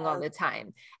crying all the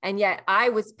time. And yet I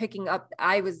was picking up,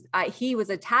 he was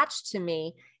attached to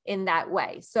me in that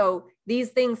way. So these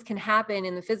things can happen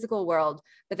in the physical world,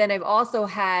 but then I've also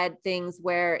had things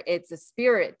where it's a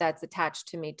spirit that's attached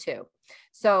to me too.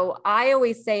 So I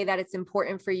always say that it's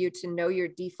important for you to know your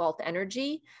default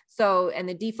energy. And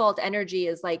the default energy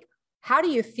is like, how do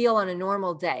you feel on a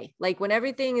normal day? Like, when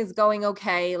everything is going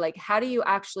okay, like, how do you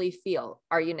actually feel?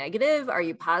 Are you negative? Are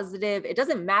you positive? It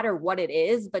doesn't matter what it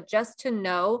is, but just to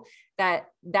know that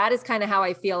is kind of how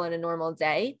I feel in a normal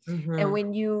day. And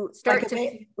when you start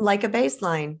like a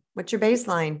baseline, what's your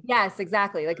baseline? Yes,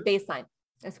 exactly. Like a baseline.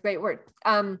 That's a great word.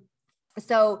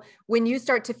 So when you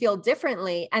start to feel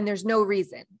differently and there's no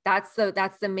reason, that's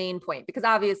the main point, because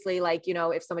obviously, like, you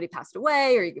know, if somebody passed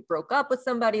away or you broke up with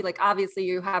somebody, like obviously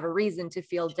you have a reason to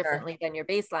feel differently than your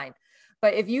baseline.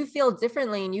 But if you feel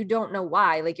differently and you don't know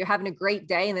why, like you're having a great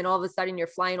day and then all of a sudden you're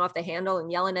flying off the handle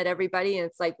and yelling at everybody and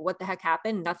it's like, what the heck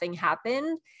happened? Nothing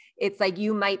happened. It's like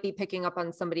you might be picking up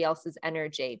on somebody else's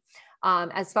energy.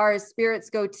 As far as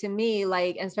spirits go, to me,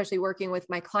 like, and especially working with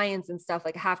my clients and stuff,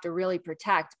 like I have to really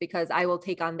protect, because I will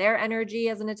take on their energy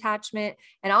as an attachment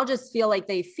and I'll just feel like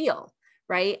they feel.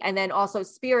 Right. And then also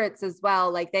spirits as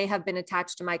well. Like they have been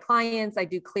attached to my clients. I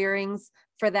do clearings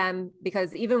for them,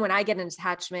 because even when I get an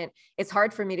attachment, it's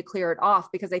hard for me to clear it off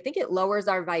because I think it lowers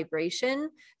our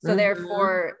vibration. So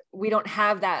therefore we don't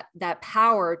have that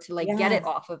power to like get it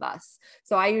off of us.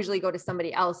 So I usually go to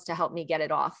somebody else to help me get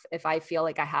it off if I feel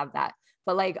like I have that.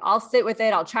 But like, I'll sit with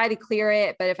it. I'll try to clear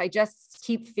it. But if I just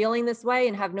keep feeling this way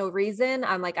and have no reason,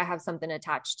 I'm like, I have something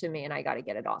attached to me and I got to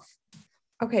get it off.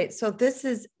 Okay. So this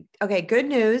is, okay, good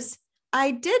news.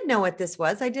 I did know what this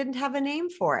was. I didn't have a name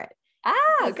for it.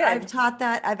 Good.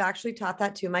 I've actually taught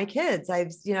that to my kids.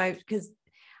 Because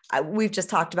we've just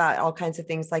talked about all kinds of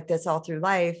things like this all through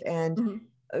life. And,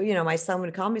 you know, my son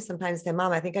would call me sometimes and say,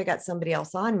 Mom, I think I got somebody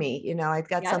else on me. You know, I've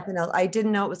got something else. I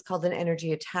didn't know it was called an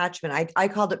energy attachment. I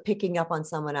called it picking up on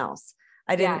someone else.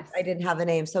 I didn't have a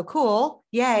name. So cool.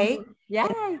 Yay. Yay.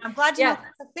 And I'm glad to know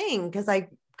that's a thing, because I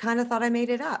kind of thought I made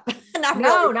it up. Not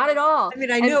really. Not at all. I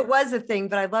mean, I knew it was a thing,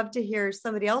 but I'd love to hear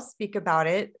somebody else speak about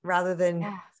it rather than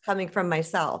coming from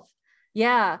myself.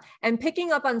 Yeah. And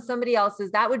picking up on somebody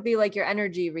else's, that would be like your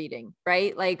energy reading,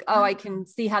 right? Like, oh, I can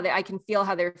see I can feel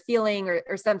how they're feeling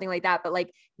or something like that. But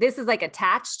like, this is like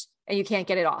attached and you can't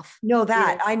get it off. No,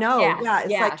 that I know. Yeah.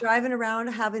 It's like driving around,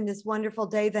 having this wonderful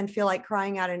day, then feel like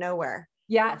crying out of nowhere.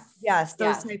 Yes.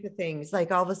 Those type of things.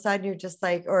 Like all of a sudden you're just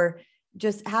like, or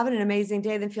just having an amazing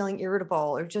day, then feeling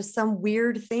irritable, or just some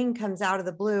weird thing comes out of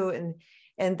the blue.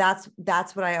 And that's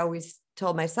what I always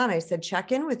told my son. I said,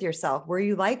 check in with yourself. Were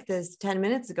you like this 10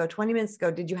 minutes ago, 20 minutes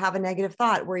ago? Did you have a negative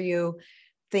thought? Were you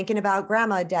thinking about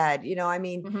grandma dead? You know, I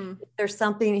mean, there's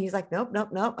something. He's like, nope.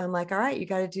 I'm like, all right, you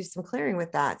got to do some clearing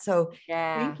with that. So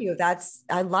thank you.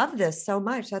 I love this so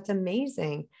much. That's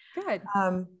amazing. Good.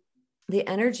 The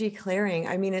energy clearing.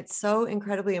 I mean, it's so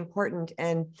incredibly important.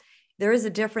 And there is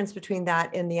a difference between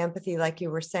that and the empathy, like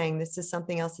you were saying. This is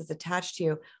something else that's attached to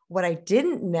you. What I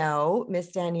didn't know,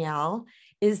 Miss Danielle,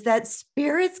 is that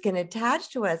spirits can attach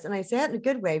to us. And I say that in a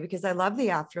good way, because I love the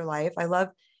afterlife. I love,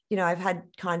 you know, I've had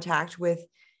contact with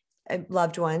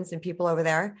loved ones and people over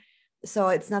there. So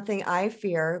it's nothing I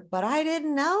fear, but I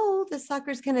didn't know the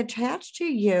suckers can attach to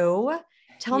you.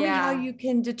 Tell me how you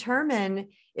can determine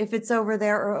if it's over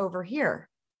there or over here.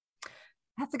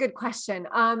 That's a good question.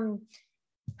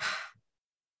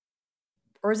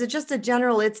 Or is it just a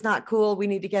general, it's not cool, we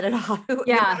need to get it off?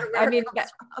 I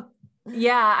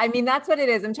mean, that's what it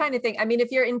is. I'm trying to think. I mean,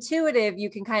 if you're intuitive, you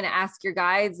can kind of ask your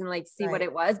guides and like see what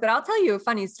it was. But I'll tell you a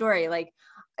funny story. Like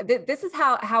this is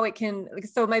how it can.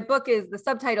 So my book the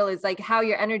subtitle is like how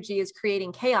your energy is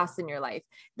creating chaos in your life.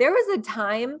 There was a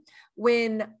time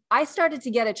when I started to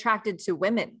get attracted to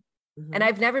women, and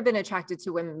I've never been attracted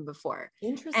to women before.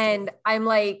 Interesting. And I'm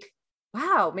like,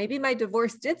 wow, maybe my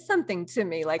divorce did something to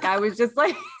me. Like I was just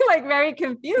like very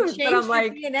confused, but I'm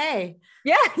like, DNA.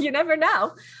 Yeah, you never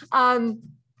know.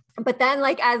 But then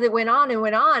like, as it went on,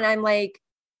 I'm like,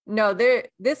 no,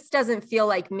 this doesn't feel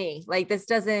like me. Like, this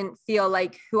doesn't feel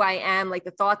like who I am. Like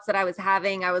the thoughts that I was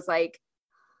having, I was like,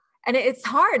 and it's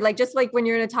hard. Like, just like when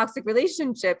you're in a toxic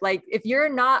relationship, like if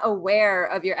you're not aware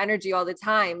of your energy all the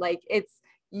time, like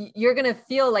you're going to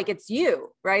feel like it's you,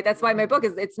 right? That's why my book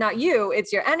is, it's not you,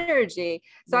 it's your energy.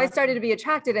 So I started to be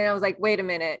attracted and I was like, wait a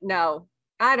minute, no,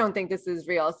 I don't think this is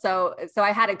real. So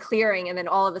I had a clearing, and then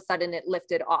all of a sudden it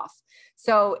lifted off.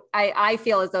 So I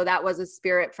feel as though that was a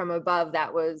spirit from above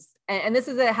that was, and this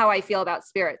is how I feel about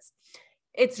spirits.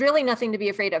 It's really nothing to be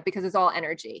afraid of because it's all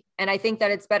energy. And I think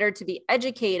that it's better to be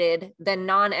educated than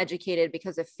non-educated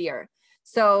because of fear.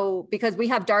 So because we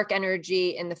have dark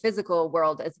energy in the physical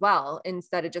world as well,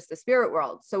 instead of just the spirit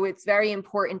world. So it's very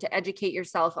important to educate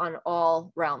yourself on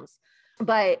all realms.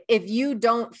 But if you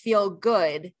don't feel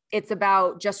good, it's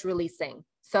about just releasing.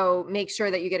 So make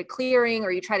sure that you get a clearing,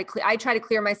 or you try to I try to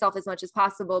clear myself as much as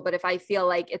possible. But if I feel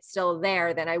like it's still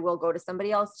there, then I will go to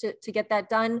somebody else to get that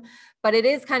done. But it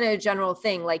is kind of a general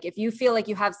thing. Like if you feel like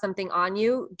you have something on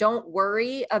you, don't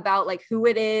worry about like who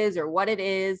it is or what it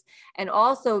is. And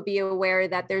also be aware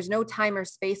that there's no time or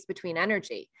space between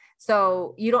energy.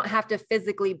 So you don't have to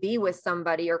physically be with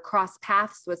somebody or cross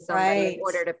paths with somebody in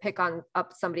order to pick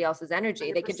up somebody else's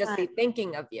energy. 100%. They could just be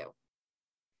thinking of you.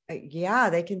 Yeah,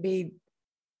 they can be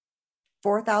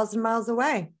 4,000 miles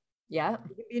away. Yeah.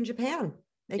 They could be in Japan.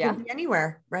 They Yeah. could be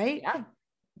anywhere, right? Yeah.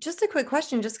 Just a quick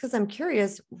question, just because I'm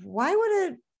curious, why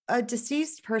would a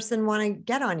deceased person want to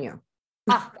get on you?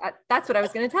 That's what I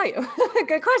was going to tell you.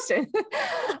 Good question.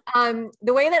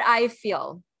 The way that I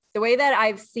feel, the way that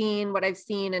I've seen what I've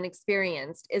seen and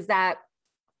experienced is that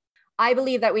I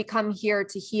believe that we come here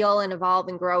to heal and evolve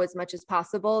and grow as much as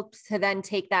possible to then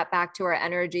take that back to our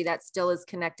energy that still is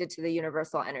connected to the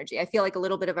universal energy. I feel like a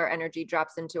little bit of our energy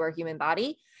drops into our human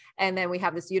body. And then we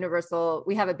have this universal,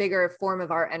 we have a bigger form of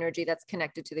our energy that's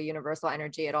connected to the universal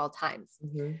energy at all times.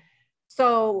 Mm-hmm.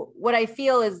 So what I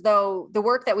feel is though the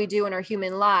work that we do in our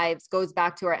human lives goes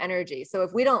back to our energy. So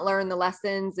if we don't learn the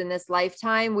lessons in this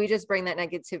lifetime, we just bring that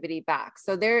negativity back.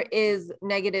 So there is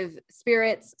negative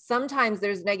spirits. Sometimes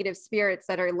there's negative spirits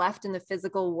that are left in the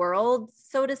physical world,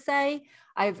 so to say.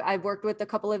 I've worked with a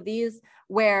couple of these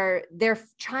where they're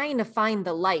trying to find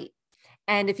the light.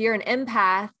 And if you're an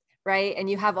empath, right, and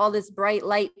you have all this bright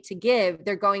light to give,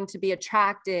 they're going to be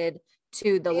attracted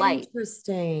to the light.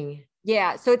 Interesting.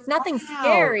 Yeah. So it's nothing Wow.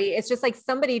 scary. It's just like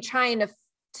somebody trying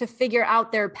to figure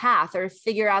out their path or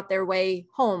figure out their way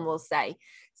home, we'll say.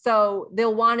 So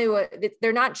they'll want to,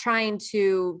 they're not trying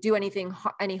to do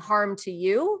any harm to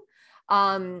you.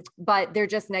 But they're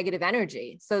just negative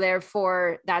energy. So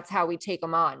therefore that's how we take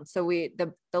them on. So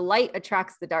the light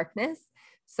attracts the darkness.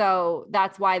 So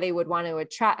that's why they would want to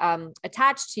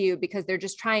attach to you, because they're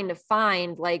just trying to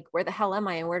find like, where the hell am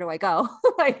I and where do I go?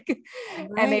 Like, Right.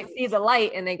 and they see the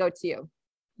light and they go to you.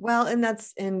 Well, and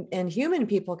that's, and human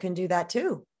people can do that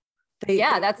too.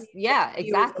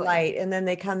 Exactly. Light, and then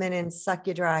they come in and suck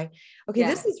you dry. Okay.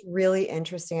 This is really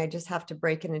interesting. I just have to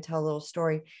break in and tell a little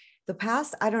story. The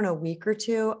past, I don't know, week or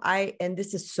two, and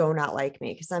this is so not like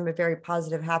me because I'm a very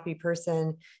positive, happy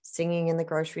person, singing in the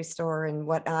grocery store and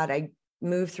whatnot. I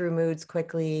move through moods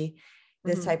quickly,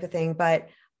 this type of thing. But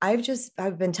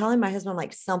I've been telling my husband,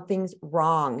 like, something's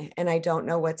wrong and I don't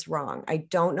know what's wrong. I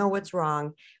don't know what's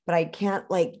wrong, but I can't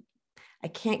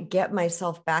get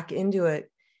myself back into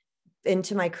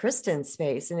my Kristen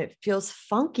space, and it feels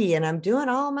funky, and I'm doing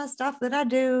all my stuff that I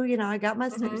do. I got my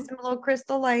some little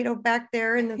crystal light back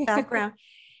there in the background.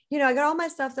 I got all my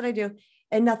stuff that I do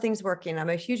and nothing's working. I'm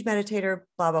a huge meditator,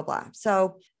 blah, blah, blah.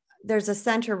 So there's a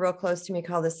center real close to me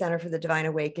called the Center for the Divine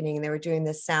Awakening. And they were doing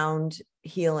this sound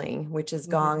healing, which is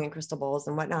gong and crystal bowls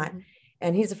and whatnot.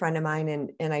 And he's a friend of mine.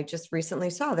 And I just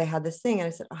recently saw they had this thing. And I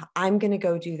said, I'm going to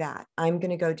go do that. I'm going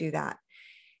to go do that.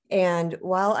 And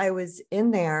while I was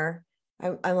in there,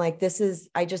 I'm like,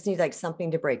 I just need like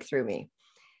something to break through me.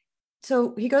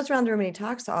 So he goes around the room and he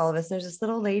talks to all of us. And there's this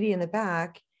little lady in the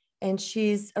back, and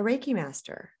she's a Reiki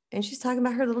master. And she's talking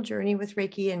about her little journey with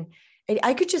Reiki. And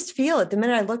I could just feel it. The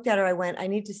minute I looked at her, I went, I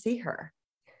need to see her.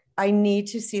 I need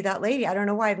to see that lady. I don't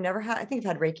know why. I think I've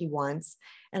had Reiki once.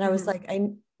 And I was like,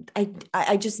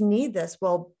 I just need this.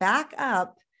 Well, back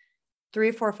up 3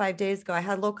 or 4 or 5 days ago, I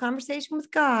had a little conversation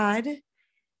with God. It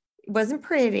wasn't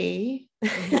pretty.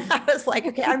 I was like,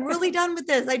 okay, I'm really done with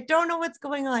this. I don't know what's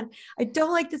going on. I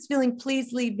don't like this feeling.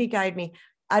 Please lead me, guide me.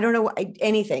 I don't know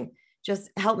anything.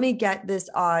 Just help me get this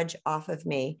odge off of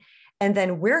me. And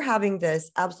then we're having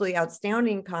this absolutely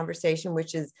outstanding conversation,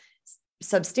 which is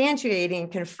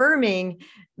substantiating, confirming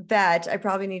that I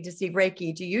probably need to see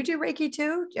Reiki. Do you do Reiki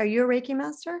too? Are you a Reiki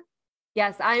master?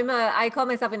 Yes, I call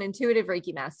myself an intuitive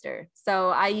Reiki master. So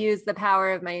I use the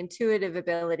power of my intuitive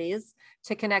abilities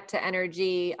to connect to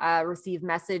energy, receive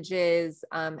messages,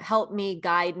 help me,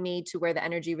 guide me to where the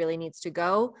energy really needs to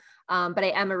go. But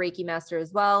I am a Reiki master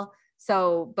as well.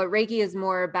 But Reiki is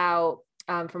more about,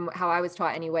 from how I was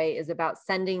taught anyway, is about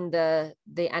sending the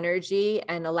energy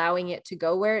and allowing it to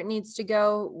go where it needs to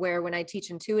go. Where when I teach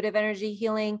intuitive energy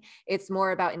healing, it's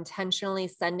more about intentionally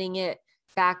sending it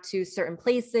back to certain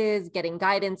places, getting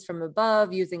guidance from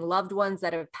above, using loved ones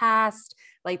that have passed,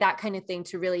 like that kind of thing,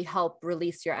 to really help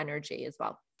release your energy as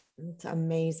well. It's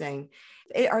amazing.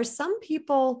 Are some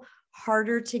people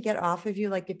harder to get off of you?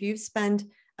 Like if you spend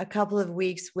a couple of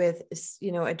weeks with,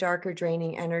 a darker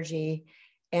draining energy,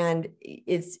 and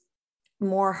it's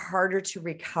more harder to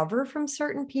recover from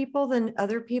certain people than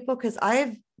other people? Because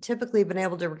I've typically been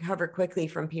able to recover quickly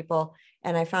from people.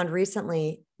 And I found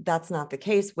recently that's not the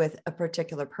case with a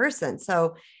particular person.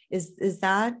 So is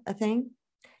that a thing?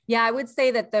 Yeah, I would say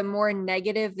that the more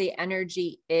negative the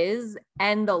energy is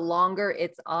and the longer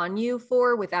it's on you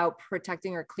for without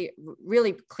protecting or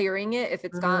really clearing it. If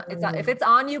it's gone, if it's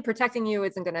on you, protecting you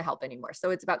isn't going to help anymore.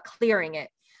 So it's about clearing it.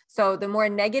 So the more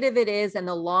negative it is and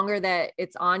the longer that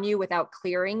it's on you without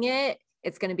clearing it,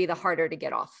 it's going to be the harder to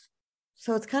get off.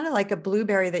 So it's kind of like a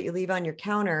blueberry that you leave on your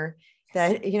counter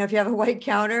that, if you have a white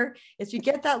counter, if you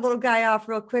get that little guy off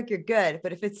real quick, you're good.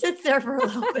 But if it sits there for a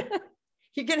little bit,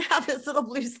 you're going to have this little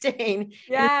blue stain.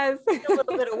 Yes. And a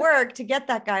little bit of work to get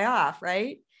that guy off,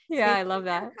 right? Yeah, Same I love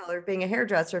that. color, being a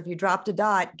hairdresser, if you dropped a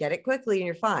dot, get it quickly and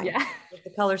you're fine. Yeah. If the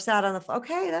color sat on the floor,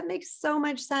 okay, that makes so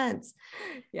much sense.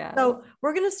 Yeah. So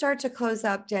we're going to start to close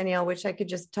up, Danielle, which I could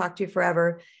just talk to you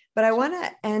forever. But I want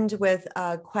to end with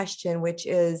a question, which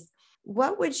is,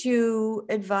 what would you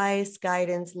advise,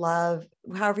 guidance, love,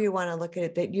 however you want to look at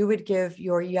it, that you would give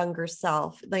your younger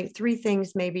self? Like 3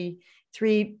 things, maybe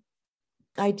 3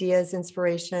 ideas,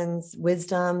 inspirations,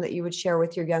 wisdom that you would share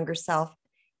with your younger self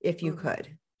if you could.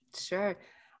 Sure.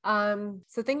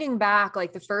 So thinking back,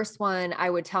 like the first one I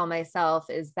would tell myself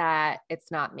is that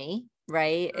it's not me,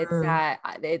 right? It's that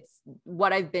it's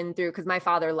what I've been through. Cause my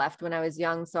father left when I was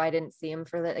young. So I didn't see him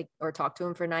for or talk to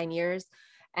him for 9 years.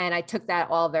 And I took that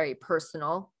all very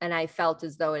personal, and I felt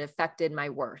as though it affected my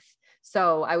worth.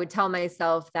 So I would tell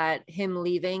myself that him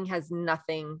leaving has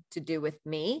nothing to do with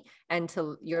me, and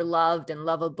you're loved and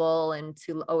lovable, and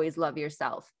to always love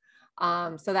yourself.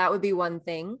 So that would be one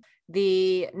thing.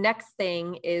 The next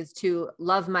thing is to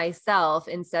love myself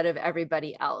instead of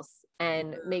everybody else,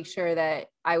 and make sure that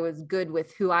I was good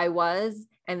with who I was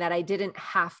and that I didn't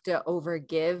have to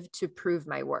overgive to prove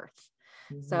my worth.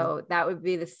 So that would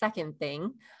be the second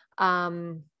thing.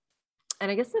 And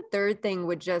I guess the third thing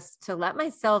would just to let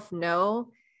myself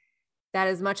know that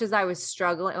as much as I was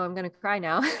struggling, I'm going to cry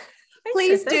now.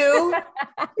 Please do.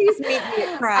 Please make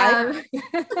me cry.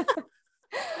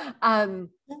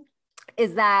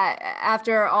 Is that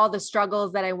after all the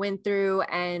struggles that I went through,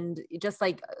 and just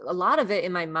like a lot of it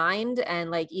in my mind, and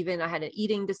like even I had an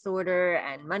eating disorder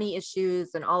and money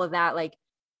issues and all of that, like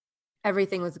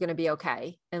everything was going to be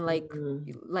okay. And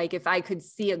like if I could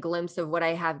see a glimpse of what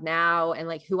I have now and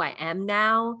like who I am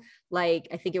now, like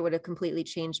I think it would have completely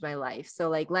changed my life. So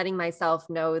like letting myself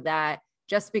know that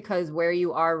just because where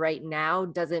you are right now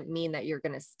doesn't mean that you're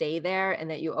going to stay there, and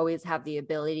that you always have the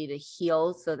ability to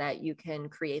heal so that you can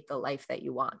create the life that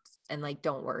you want. And like,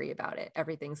 don't worry about it.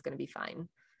 Everything's going to be fine.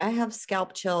 I have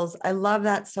scalp chills. I love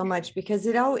that so much because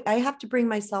I have to bring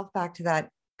myself back to that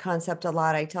concept a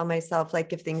lot. I tell myself,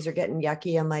 like, if things are getting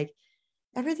yucky, I'm like,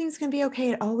 everything's going to be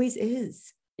okay. It always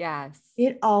is. Yes.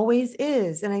 It always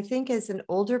is. And I think as an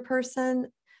older person,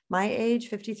 my age,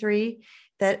 53,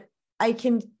 that I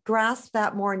can grasp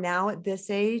that more now at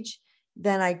this age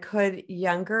than I could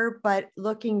younger. But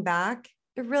looking back,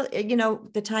 it really,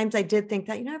 the times I did think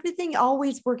that, everything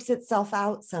always works itself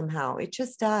out somehow. It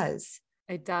just does.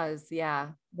 It does.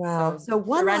 Yeah. Wow. So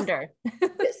one surrender.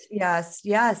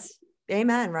 Yes.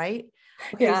 Amen. Right.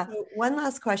 Okay. Yeah. So one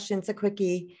last question. It's a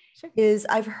quickie. Sure. Is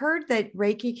I've heard that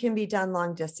Reiki can be done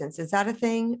long distance. Is that a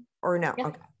thing or no? Yeah.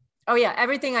 Okay. Oh yeah.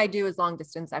 Everything I do is long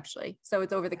distance actually. So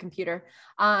it's over the computer.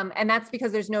 And that's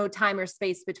because there's no time or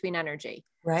space between energy.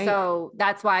 Right. So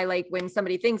that's why, like, when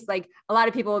somebody thinks, like, a lot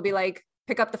of people will be like,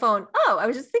 pick up the phone. Oh, I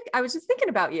was just thinking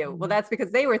about you. Well, that's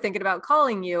because they were thinking about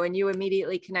calling you, and you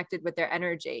immediately connected with their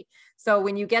energy. So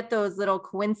when you get those little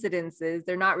coincidences,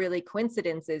 they're not really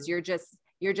coincidences. You're just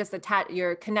attached,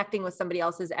 you're connecting with somebody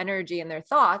else's energy and their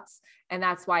thoughts. And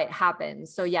that's why it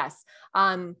happens. So yes,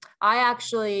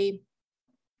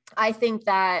 I think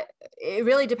that it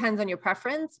really depends on your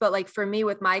preference, but like for me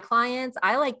with my clients,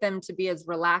 I like them to be as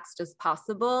relaxed as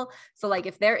possible. So like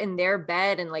if they're in their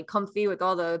bed and like comfy with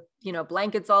all the,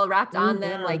 blankets all wrapped on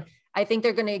them, like I think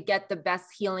they're going to get the best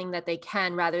healing that they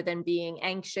can, rather than being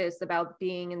anxious about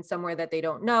being in somewhere that they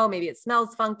don't know. Maybe it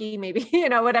smells funky, maybe,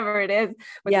 whatever it is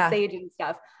with the sage and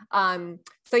stuff.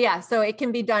 So it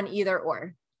can be done either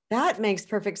or. That makes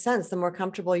perfect sense. The more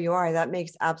comfortable you are, that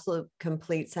makes absolute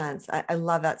complete sense. I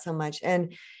love that so much.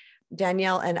 And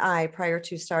Danielle and I, prior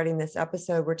to starting this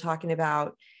episode, we're talking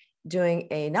about doing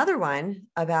another one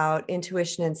about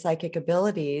intuition and psychic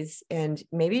abilities, and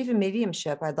maybe even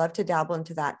mediumship. I'd love to dabble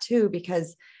into that too,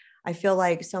 because I feel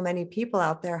like so many people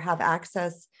out there have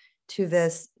access to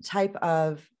this type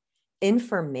of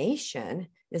information,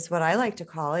 is what I like to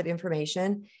call it,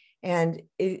 information. And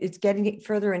it's getting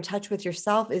further in touch with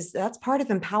yourself. That's part of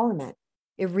empowerment.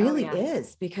 It really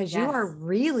is, because you are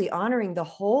really honoring the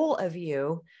whole of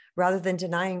you rather than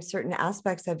denying certain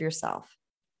aspects of yourself.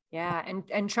 Yeah.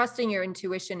 And trusting your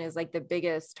intuition is like the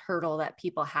biggest hurdle that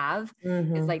people have.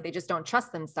 Is like, they just don't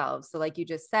trust themselves. So like you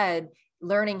just said,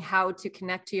 learning how to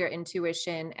connect to your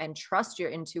intuition and trust your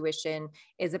intuition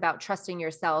is about trusting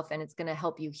yourself, and it's going to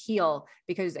help you heal,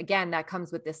 because again, that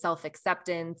comes with the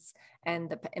self-acceptance and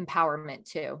the empowerment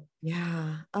too.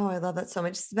 Yeah. Oh, I love that so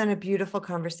much. It's been a beautiful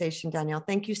conversation, Danielle.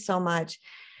 Thank you so much.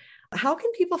 How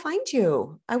can people find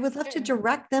you? I would love to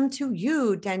direct them to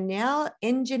you, Danielle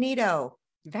Ingenito.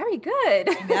 Very good.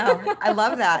 I know. I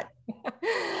love that.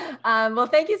 Well,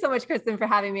 thank you so much, Kristen, for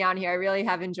having me on here. I really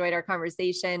have enjoyed our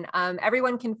conversation.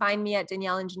 Everyone can find me at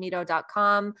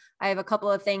danielleingenito.com. I have a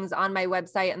couple of things on my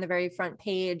website on the very front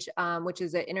page, which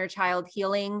is an inner child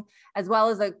healing, as well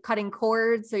as a cutting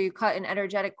cord. So you cut an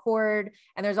energetic cord,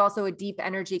 and there's also a deep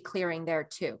energy clearing there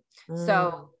too.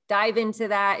 So dive into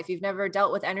that. If you've never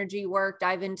dealt with energy work,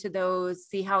 dive into those,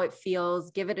 see how it feels,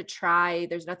 give it a try.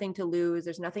 There's nothing to lose.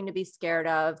 There's nothing to be scared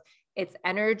of. It's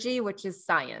energy, which is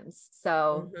science.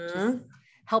 So just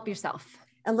help yourself.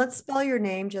 And let's spell your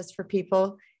name just for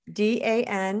people.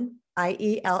 Danielle,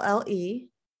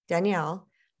 Danielle,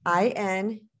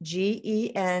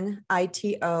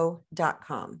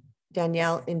 Ingenito.com.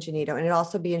 Danielle Ingenito. And it'll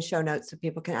also be in show notes so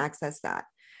people can access that.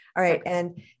 All right.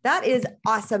 And that is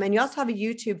awesome. And you also have a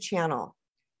YouTube channel.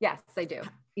 Yes, I do.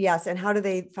 Yes. And how do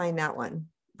they find that one?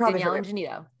 Probably Danielle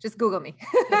Ingenito. Just Google me.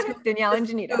 Danielle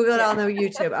Ingenito. Google it on the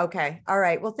YouTube. Okay. All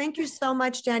right. Well, thank you so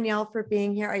much, Danielle, for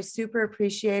being here. I super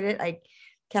appreciate it. I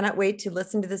cannot wait to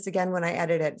listen to this again when I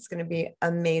edit it. It's going to be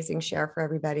amazing share for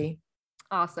everybody.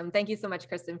 Awesome. Thank you so much,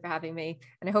 Kristen, for having me.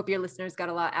 And I hope your listeners got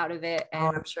a lot out of it.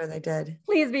 And I'm sure they did.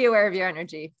 Please be aware of your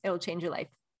energy. It will change your life.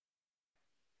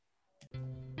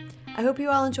 I hope you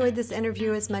all enjoyed this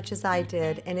interview as much as I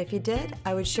did. And if you did,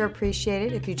 I would sure appreciate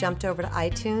it if you jumped over to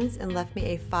iTunes and left me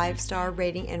a 5-star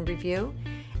rating and review.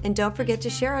 And don't forget to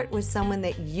share it with someone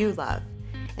that you love.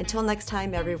 Until next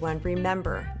time, everyone,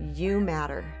 remember, you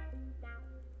matter.